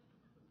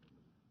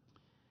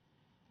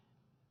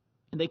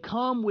 And they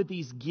come with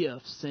these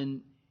gifts,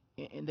 and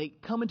they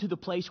come into the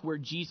place where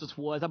Jesus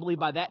was. I believe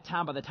by the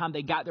time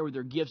they got there with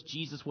their gifts,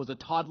 Jesus was a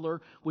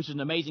toddler, which is an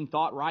amazing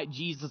thought, right?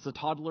 Jesus a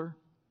toddler.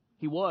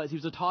 He was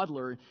a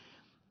toddler.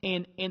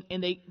 And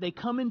they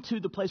come into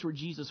the place where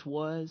Jesus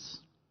was,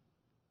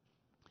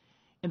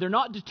 and they're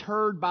not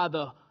deterred by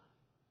the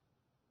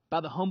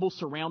humble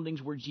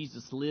surroundings where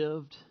Jesus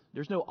lived.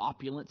 There's no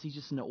opulence. He's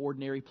just in an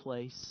ordinary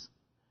place.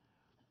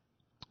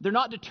 They're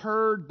not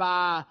deterred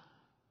by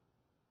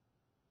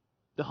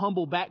the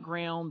humble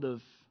background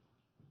of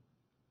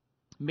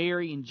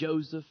Mary and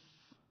Joseph.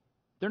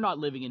 They're not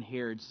living in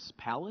Herod's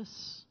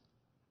palace.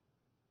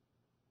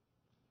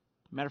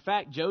 Matter of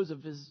fact,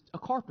 Joseph is a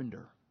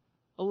carpenter,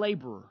 a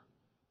laborer.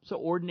 It's an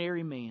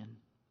ordinary man.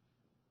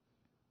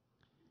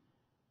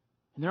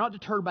 And they're not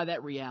deterred by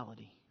that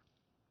reality.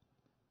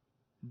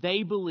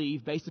 They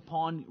believed, based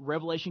upon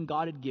revelation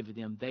God had given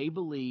them, they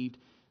believed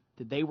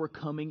that they were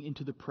coming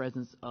into the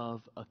presence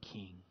of a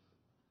king.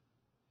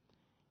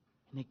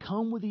 And they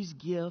come with these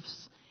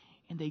gifts,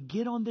 and they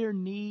get on their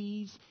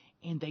knees,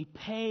 and they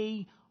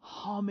pay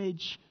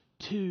homage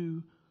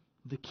to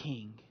the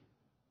king.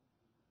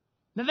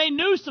 Now, they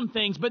knew some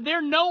things, but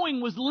their knowing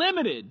was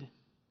limited.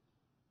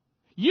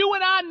 You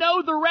and I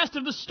know the rest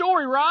of the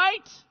story,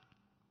 right?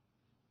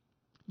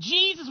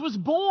 Jesus was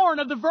born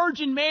of the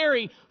Virgin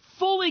Mary,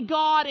 fully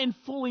God and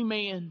fully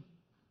man.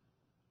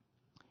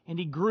 And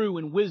He grew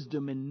in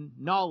wisdom and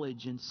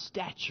knowledge and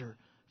stature,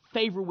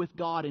 favor with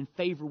God and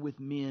favor with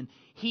men.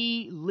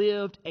 He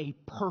lived a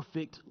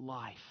perfect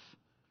life.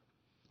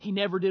 He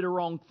never did a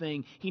wrong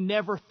thing. He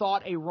never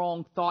thought a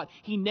wrong thought.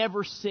 He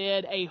never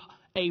said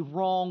a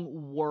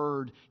wrong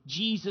word.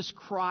 Jesus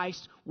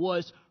Christ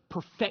was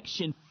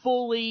perfection,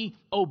 fully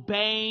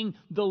obeying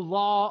the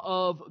law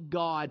of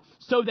God,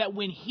 so that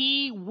when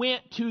He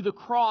went to the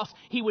cross,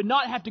 He would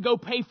not have to go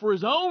pay for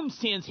His own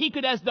sins. He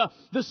could, as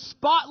the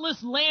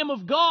spotless Lamb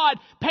of God,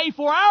 pay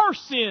for our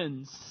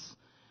sins.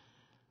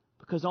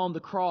 Because on the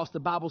cross, the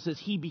Bible says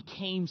He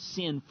became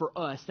sin for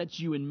us. That's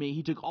you and me.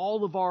 He took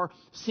all of our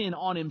sin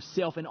on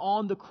Himself. And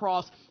on the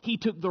cross, He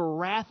took the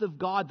wrath of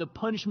God, the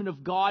punishment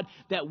of God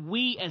that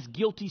we as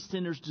guilty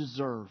sinners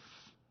deserve.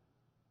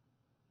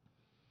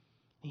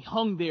 He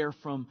hung there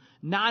from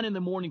 9 in the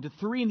morning to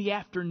 3 in the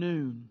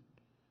afternoon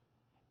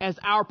as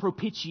our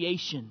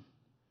propitiation,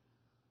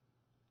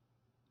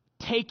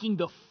 taking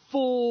the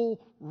full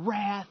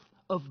wrath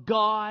of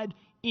God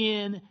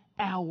in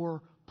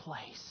our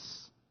place.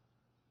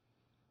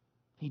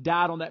 He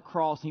died on that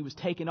cross, and He was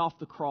taken off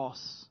the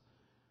cross,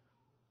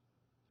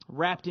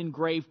 wrapped in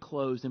grave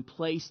clothes, and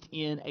placed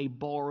in a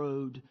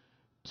borrowed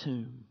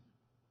tomb.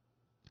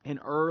 And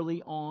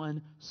early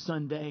on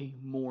Sunday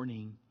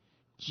morning,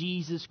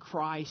 Jesus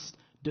Christ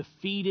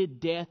defeated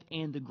death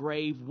and the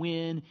grave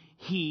when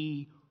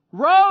He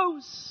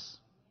rose.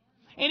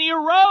 And He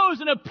arose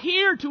and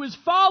appeared to His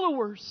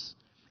followers.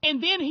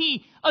 And then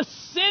He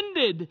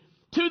ascended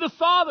to the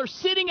Father,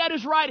 sitting at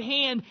His right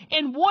hand.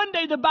 And one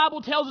day, the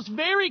Bible tells us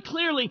very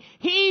clearly,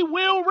 He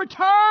will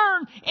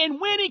return. And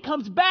when He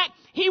comes back,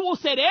 He will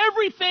set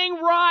everything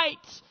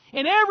right.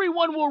 And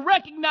everyone will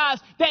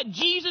recognize that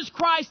Jesus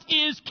Christ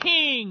is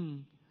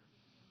King.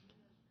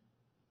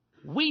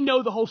 We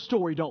know the whole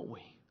story, don't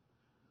we?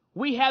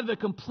 We have the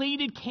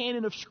completed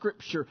canon of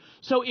Scripture.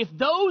 So if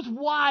those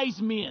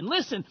wise men,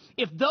 listen,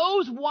 if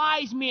those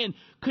wise men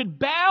could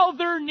bow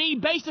their knee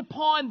based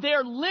upon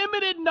their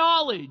limited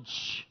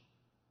knowledge,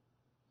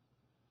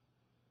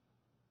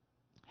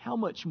 how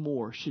much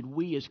more should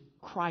we as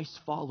Christ's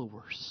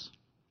followers,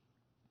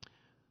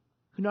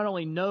 who not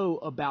only know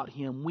about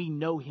Him, we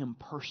know Him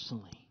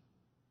personally,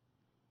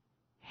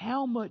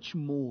 how much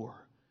more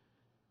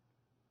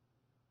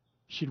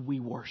should we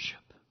worship?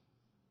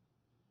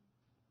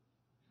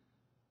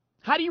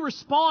 How do you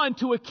respond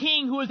to a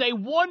king who is a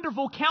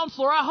wonderful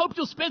counselor? I hope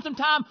you'll spend some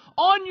time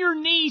on your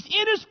knees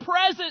in his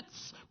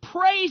presence,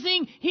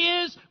 praising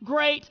his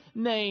great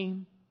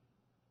name.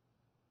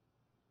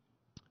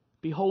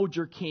 Behold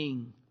your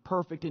king,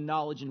 perfect in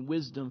knowledge and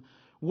wisdom.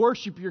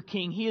 Worship your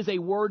king. He is a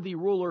worthy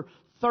ruler.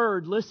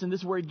 Third, listen, this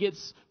is where it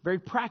gets very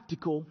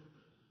practical.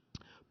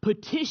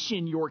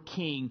 Petition your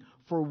king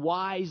for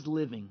wise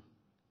living.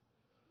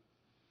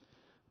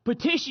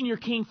 Petition your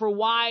king for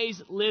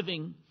wise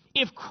living.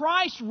 If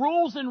Christ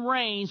rules and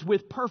reigns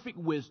with perfect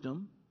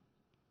wisdom,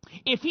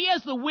 if he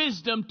has the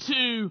wisdom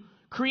to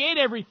create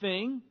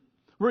everything,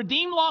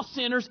 redeem lost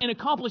sinners, and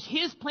accomplish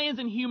his plans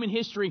in human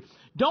history,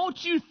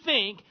 don't you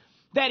think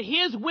that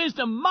his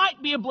wisdom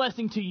might be a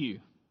blessing to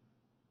you?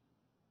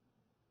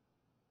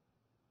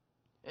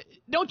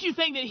 Don't you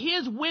think that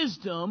his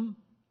wisdom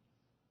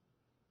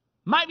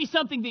might be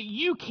something that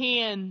you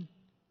can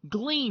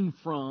glean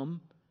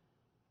from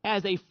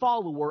as a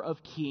follower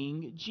of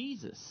King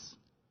Jesus?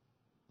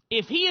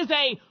 If he is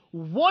a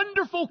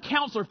wonderful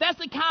counselor, if that's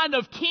the kind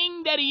of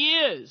king that he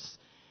is,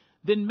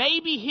 then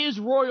maybe his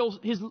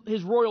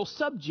royal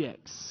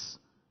subjects,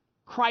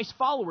 Christ's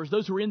followers,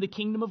 those who are in the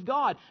kingdom of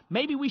God,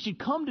 maybe we should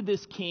come to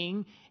this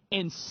king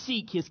and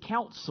seek his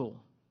counsel,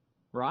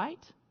 right?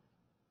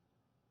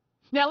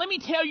 Now, let me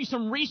tell you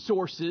some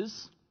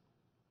resources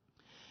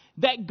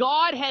that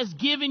God has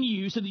given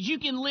you so that you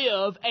can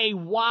live a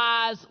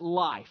wise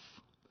life,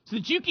 so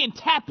that you can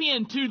tap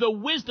into the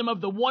wisdom of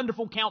the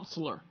wonderful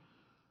counselor.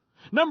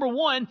 Number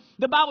one,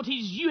 the Bible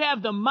teaches you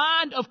have the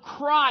mind of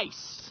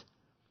Christ,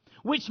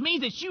 which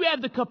means that you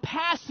have the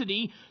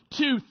capacity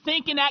to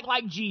think and act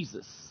like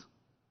Jesus.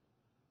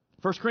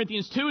 1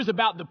 Corinthians 2 is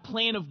about the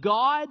plan of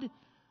God.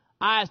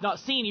 Eyes not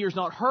seen, ears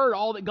not heard,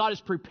 all that God has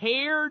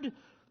prepared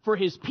for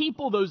his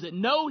people, those that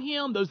know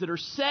him, those that are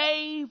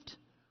saved.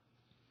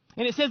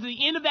 And it says at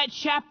the end of that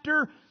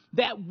chapter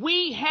that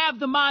we have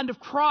the mind of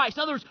Christ.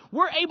 In other words,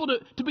 we're able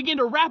to begin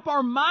to wrap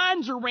our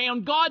minds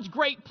around God's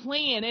great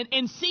plan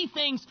and see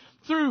things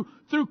through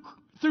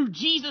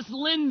Jesus'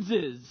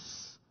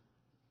 lenses.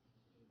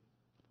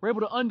 We're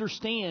able to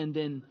understand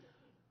and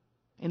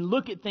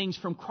look at things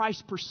from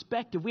Christ's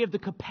perspective. We have the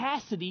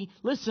capacity,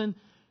 listen,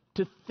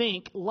 to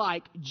think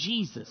like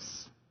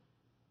Jesus.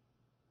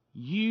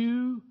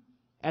 You,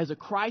 as a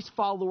Christ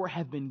follower,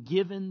 have been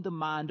given the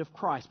mind of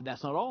Christ. But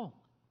that's not all.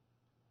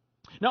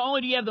 Not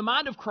only do you have the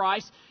mind of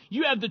Christ,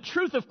 you have the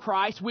truth of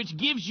Christ, which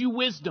gives you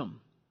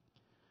wisdom.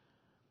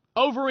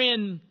 Over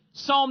in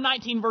Psalm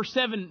 19, verse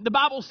 7, the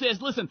Bible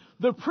says, listen,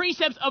 the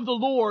precepts of the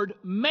Lord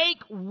make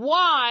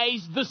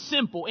wise the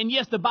simple. And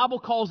yes, the Bible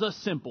calls us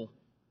simple.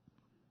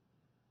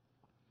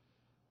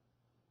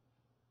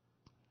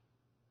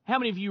 How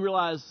many of you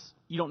realize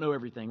you don't know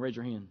everything? Raise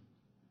your hand.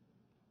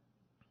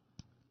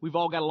 We've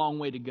all got a long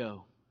way to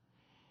go.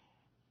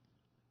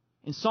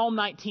 And Psalm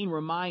 19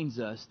 reminds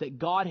us that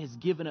God has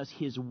given us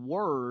his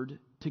word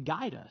to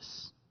guide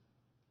us,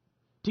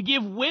 to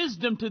give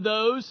wisdom to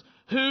those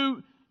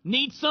who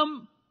need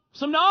some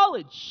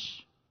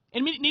knowledge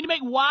and need to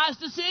make wise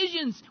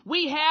decisions.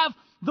 We have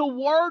the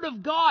word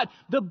of God.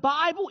 The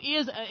Bible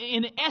is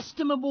an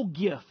inestimable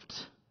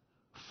gift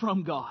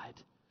from God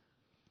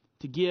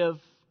to give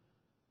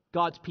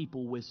God's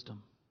people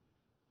wisdom.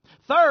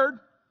 Third,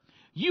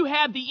 you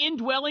have the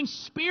indwelling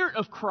Spirit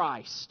of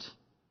Christ.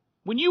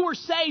 When you were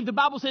saved, the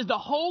Bible says the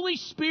Holy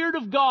Spirit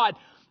of God,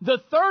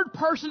 the third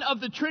person of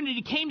the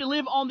Trinity, came to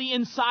live on the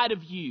inside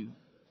of you.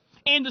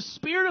 And the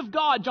Spirit of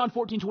God, John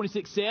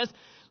 14:26 says,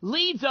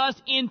 leads us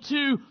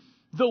into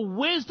the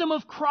wisdom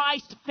of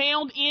Christ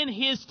found in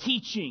his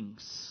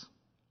teachings.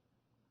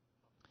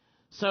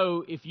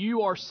 So if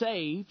you are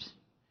saved,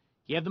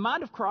 you have the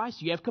mind of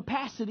Christ, you have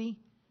capacity,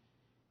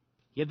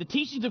 you have the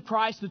teachings of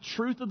Christ, the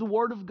truth of the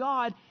Word of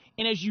God.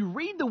 And as you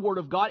read the Word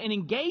of God and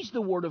engage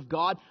the Word of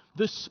God,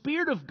 the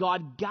Spirit of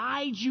God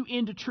guides you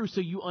into truth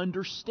so you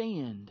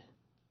understand.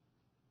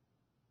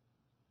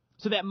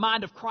 So that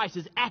mind of Christ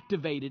is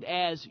activated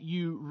as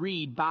you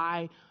read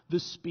by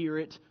the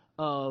Spirit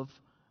of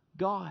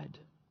God.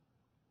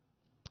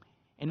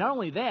 And not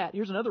only that,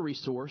 here's another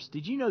resource.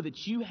 Did you know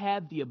that you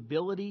have the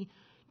ability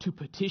to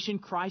petition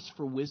Christ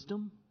for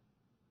wisdom?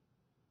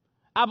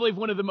 I believe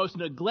one of the most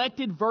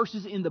neglected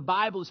verses in the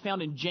Bible is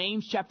found in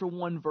James chapter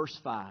 1, verse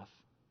 5.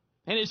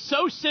 And it's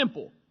so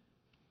simple.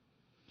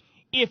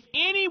 If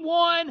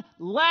anyone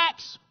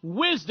lacks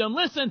wisdom,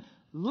 listen,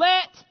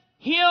 let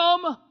him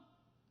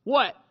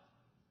what?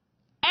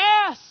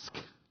 Ask.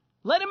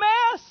 Let him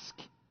ask.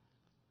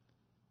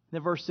 The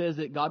verse says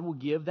that God will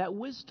give that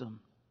wisdom.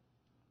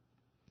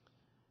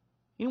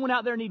 Anyone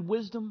out there need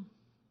wisdom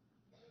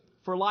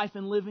for life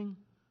and living?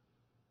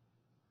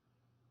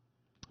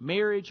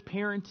 Marriage,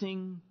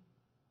 parenting,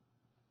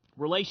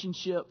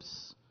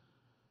 relationships,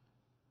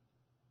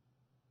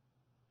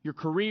 your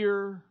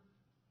career,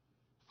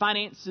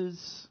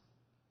 finances,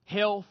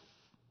 health,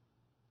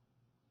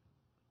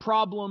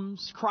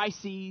 problems,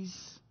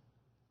 crises.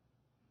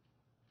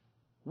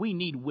 We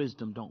need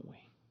wisdom, don't we?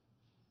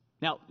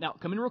 Now,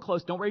 come in real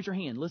close. Don't raise your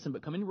hand. Listen,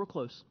 but come in real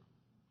close.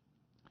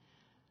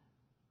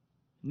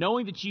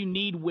 knowing that you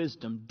need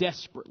wisdom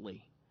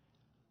desperately,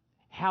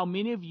 how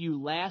many of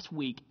you last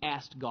week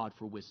asked God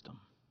for wisdom?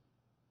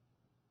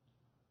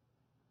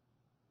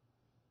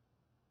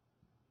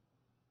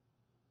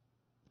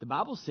 The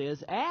Bible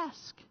says,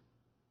 ask,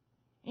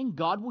 and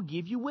God will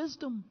give you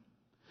wisdom.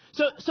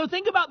 So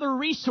think about the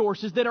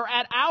resources that are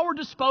at our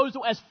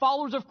disposal as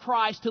followers of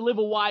Christ to live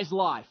a wise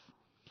life.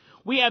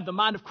 We have the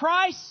mind of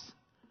Christ,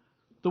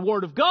 the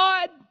Word of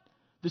God,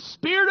 the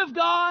Spirit of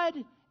God,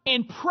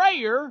 and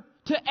prayer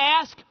to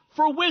ask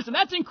for wisdom.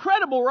 That's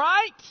incredible,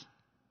 right?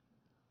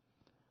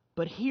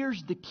 But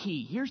here's the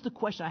key. Here's the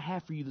question I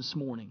have for you this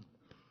morning.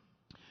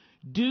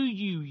 Do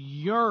you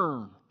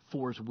yearn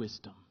for His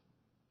wisdom?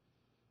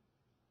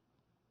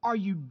 Are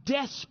you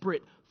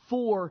desperate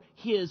for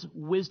His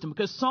wisdom?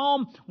 Because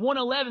Psalm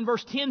 111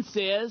 verse 10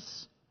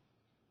 says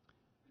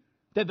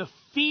that the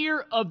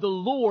fear of the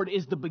Lord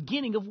is the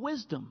beginning of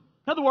wisdom.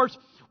 In other words,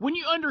 when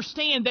you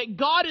understand that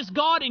God is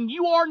God and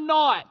you are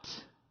not,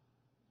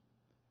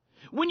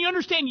 when you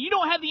understand you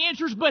don't have the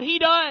answers but He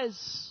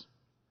does,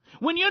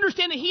 when you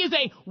understand that He is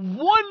a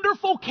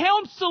wonderful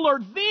counselor,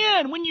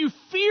 then when you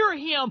fear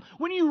Him,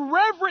 when you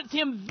reverence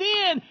Him,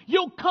 then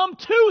you'll come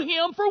to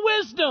Him for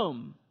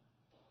wisdom.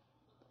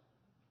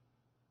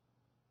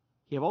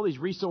 You have all these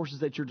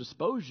resources at your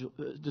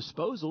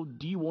disposal.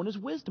 Do you want His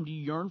wisdom? Do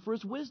you yearn for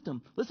His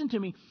wisdom? Listen to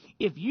me.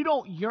 If you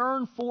don't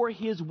yearn for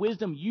His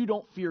wisdom, you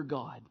don't fear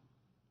God.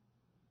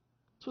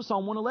 That's what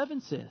Psalm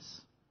 111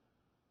 says.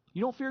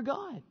 You don't fear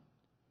God.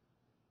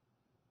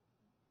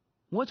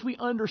 Once we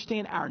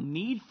understand our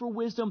need for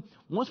wisdom,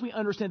 once we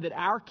understand that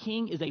our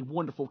King is a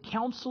wonderful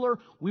counselor,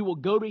 we will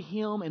go to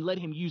Him and let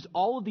Him use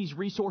all of these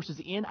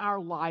resources in our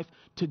life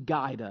to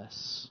guide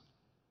us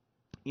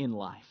in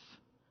life.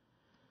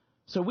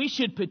 So we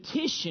should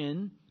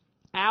petition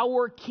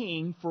our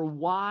King for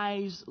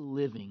wise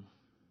living.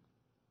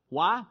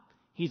 Why?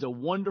 He's a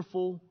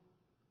wonderful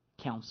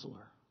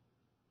counselor.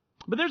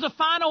 But there's a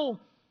final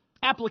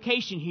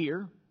application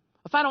here,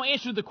 a final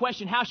answer to the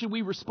question, how should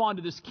we respond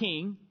to this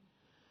King?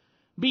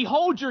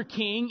 Behold your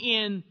King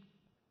in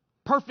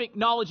perfect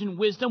knowledge and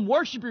wisdom.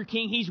 Worship your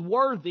King. He's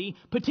worthy.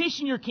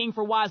 Petition your King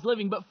for wise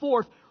living. But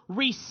fourth,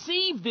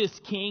 receive this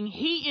King.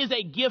 He is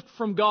a gift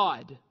from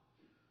God.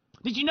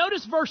 Did you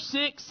notice verse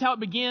 6, how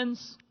it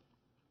begins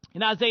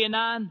in Isaiah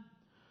 9?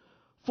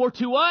 For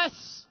to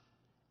us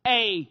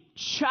a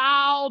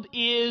child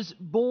is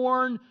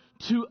born,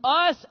 to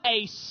us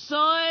a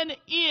son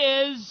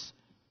is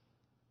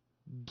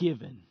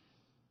given.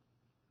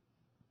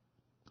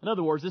 In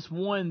other words, this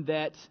one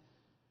that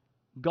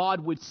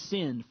God would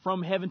send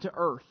from heaven to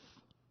earth,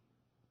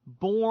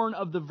 born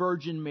of the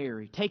Virgin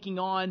Mary, taking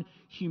on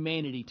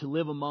humanity to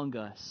live among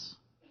us.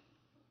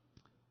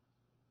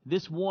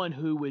 This one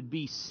who would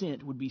be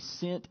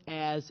sent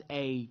as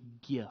a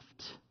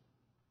gift.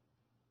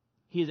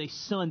 He is a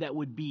son that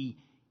would be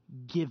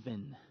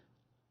given.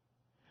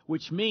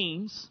 Which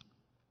means,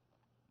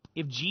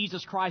 if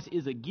Jesus Christ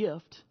is a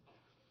gift,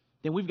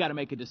 then we've got to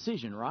make a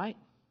decision, right?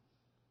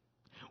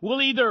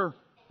 We'll either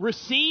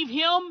receive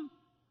Him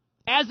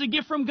as a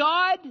gift from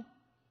God,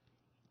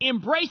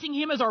 embracing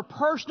Him as our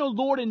personal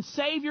Lord and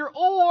Savior,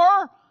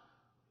 or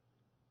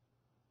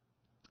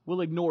we'll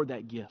ignore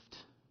that gift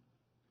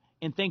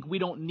and think we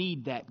don't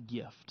need that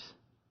gift.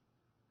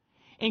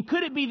 And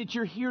could it be that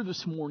you're here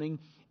this morning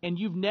and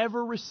you've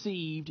never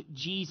received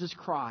Jesus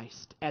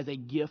Christ as a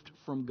gift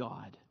from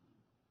God?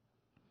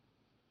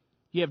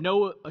 You have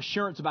no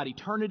assurance about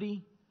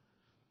eternity.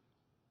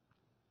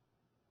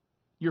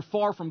 You're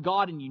far from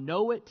God and you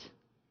know it.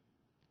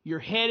 You're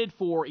headed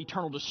for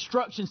eternal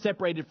destruction,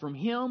 separated from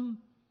Him.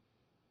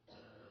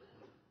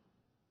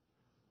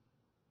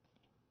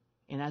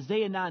 And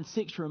Isaiah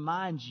 9:6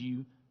 reminds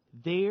you,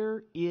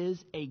 there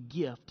is a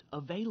gift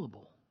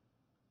available.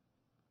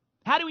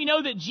 How do we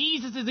know that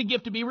Jesus is a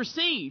gift to be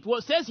received? Well,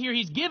 it says here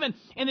He's given.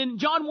 And in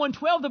John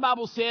 1:12, the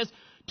Bible says,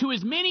 to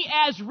as many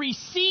as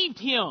received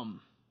Him,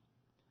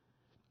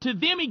 to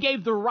them He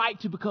gave the right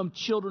to become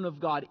children of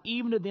God,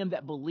 even to them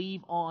that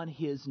believe on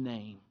His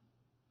name.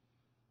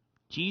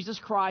 Jesus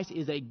Christ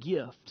is a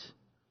gift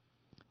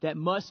that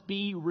must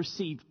be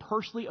received,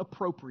 personally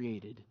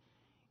appropriated,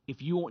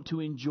 if you want to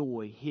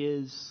enjoy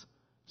His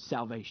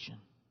salvation.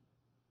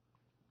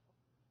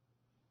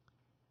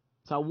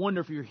 So I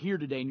wonder if you're here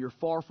today and you're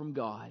far from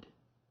God.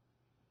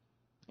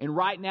 And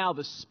right now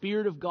the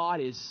Spirit of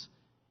God is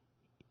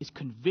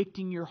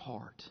convicting your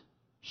heart,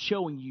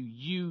 showing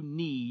you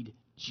need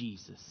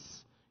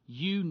Jesus.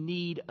 You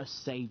need a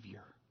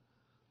Savior.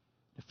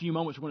 In a few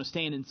moments we're going to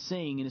stand and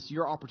sing, and it's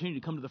your opportunity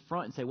to come to the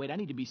front and say, wait, I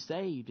need to be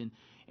saved. And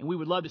we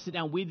would love to sit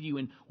down with you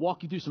and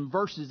walk you through some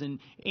verses and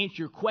answer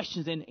your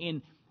questions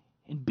and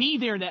be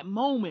there in that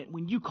moment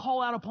when you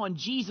call out upon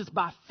Jesus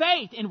by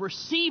faith and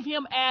receive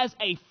Him as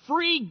a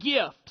free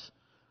gift.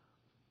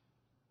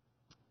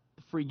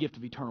 The free gift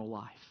of eternal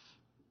life.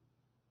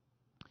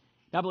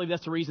 And I believe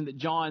that's the reason that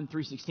John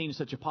 3:16 is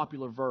such a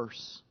popular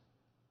verse,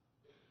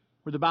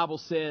 where the Bible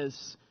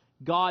says,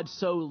 God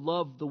so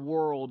loved the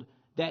world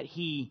that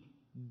He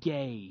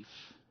gave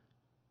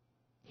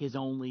His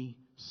only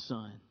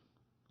Son,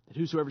 that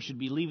whosoever should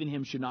believe in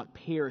Him should not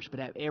perish but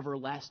have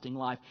everlasting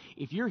life.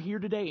 If you're here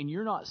today and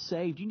you're not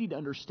saved, you need to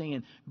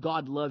understand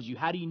God loves you.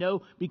 How do you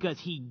know? Because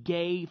He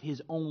gave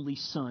His only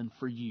Son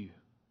for you.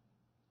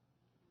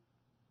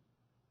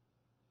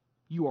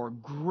 You are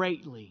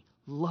greatly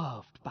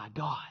loved by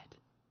God.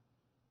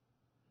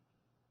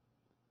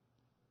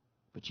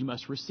 But you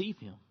must receive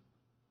Him.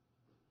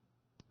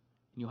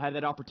 And you'll have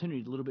that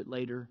opportunity a little bit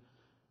later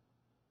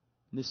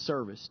in this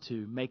service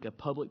to make a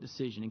public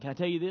decision. And can I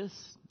tell you this?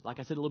 Like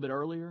I said a little bit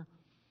earlier,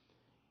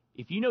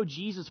 if you know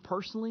Jesus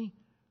personally,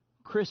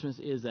 Christmas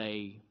is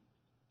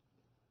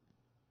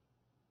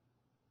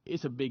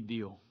it's a big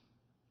deal.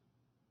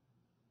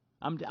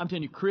 I'm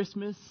telling you,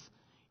 Christmas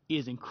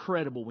is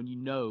incredible when you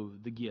know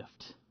the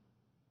gift.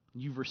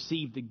 You've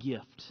received the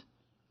gift.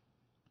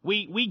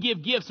 We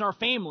give gifts in our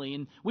family,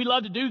 and we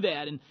love to do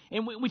that. And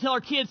we tell our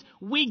kids,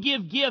 we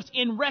give gifts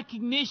in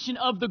recognition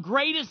of the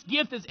greatest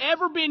gift that's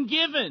ever been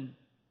given.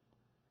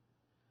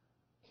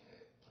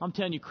 I'm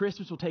telling you,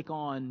 Christmas will take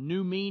on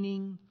new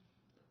meaning,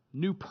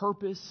 new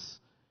purpose,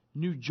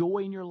 new joy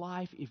in your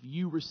life if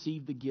you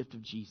receive the gift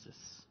of Jesus.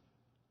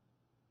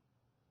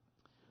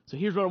 So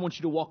here's what I want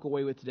you to walk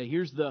away with today.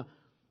 Here's the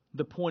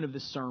point of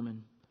this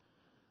sermon.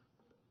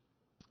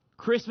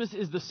 Christmas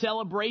is the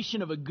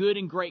celebration of a good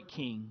and great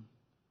King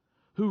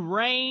who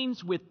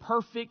reigns with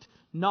perfect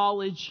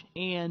knowledge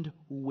and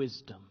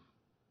wisdom.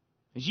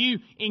 As you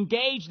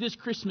engage this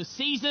Christmas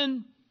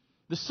season,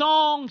 the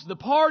songs, the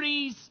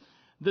parties,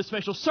 the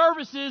special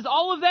services,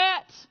 all of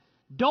that,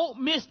 don't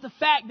miss the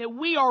fact that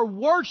we are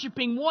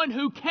worshiping one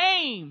who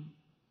came,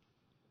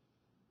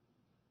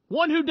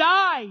 one who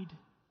died,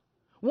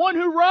 one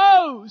who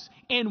rose,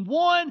 and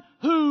one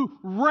who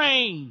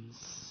reigns.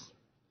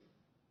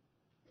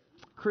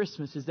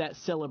 Christmas is that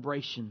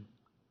celebration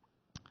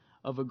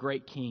of a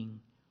great King.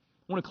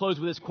 I want to close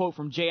with this quote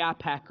from J.I.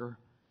 Packer.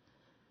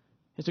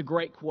 It's a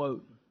great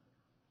quote.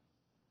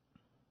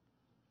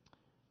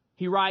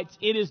 He writes,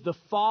 "It is the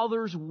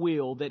Father's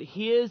will that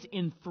His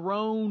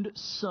enthroned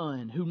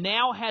Son, who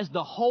now has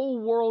the whole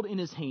world in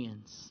His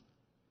hands,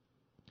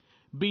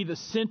 be the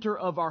center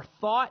of our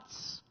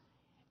thoughts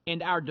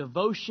and our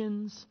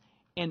devotions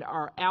and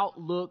our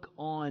outlook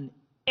on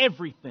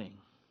everything."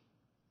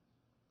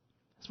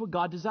 That's what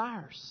God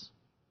desires.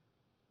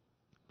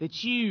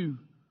 That you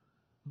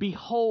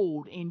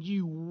behold and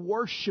you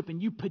worship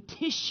and you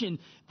petition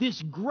this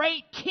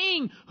great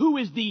King who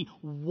is the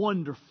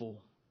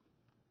wonderful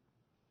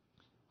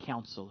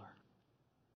Counselor.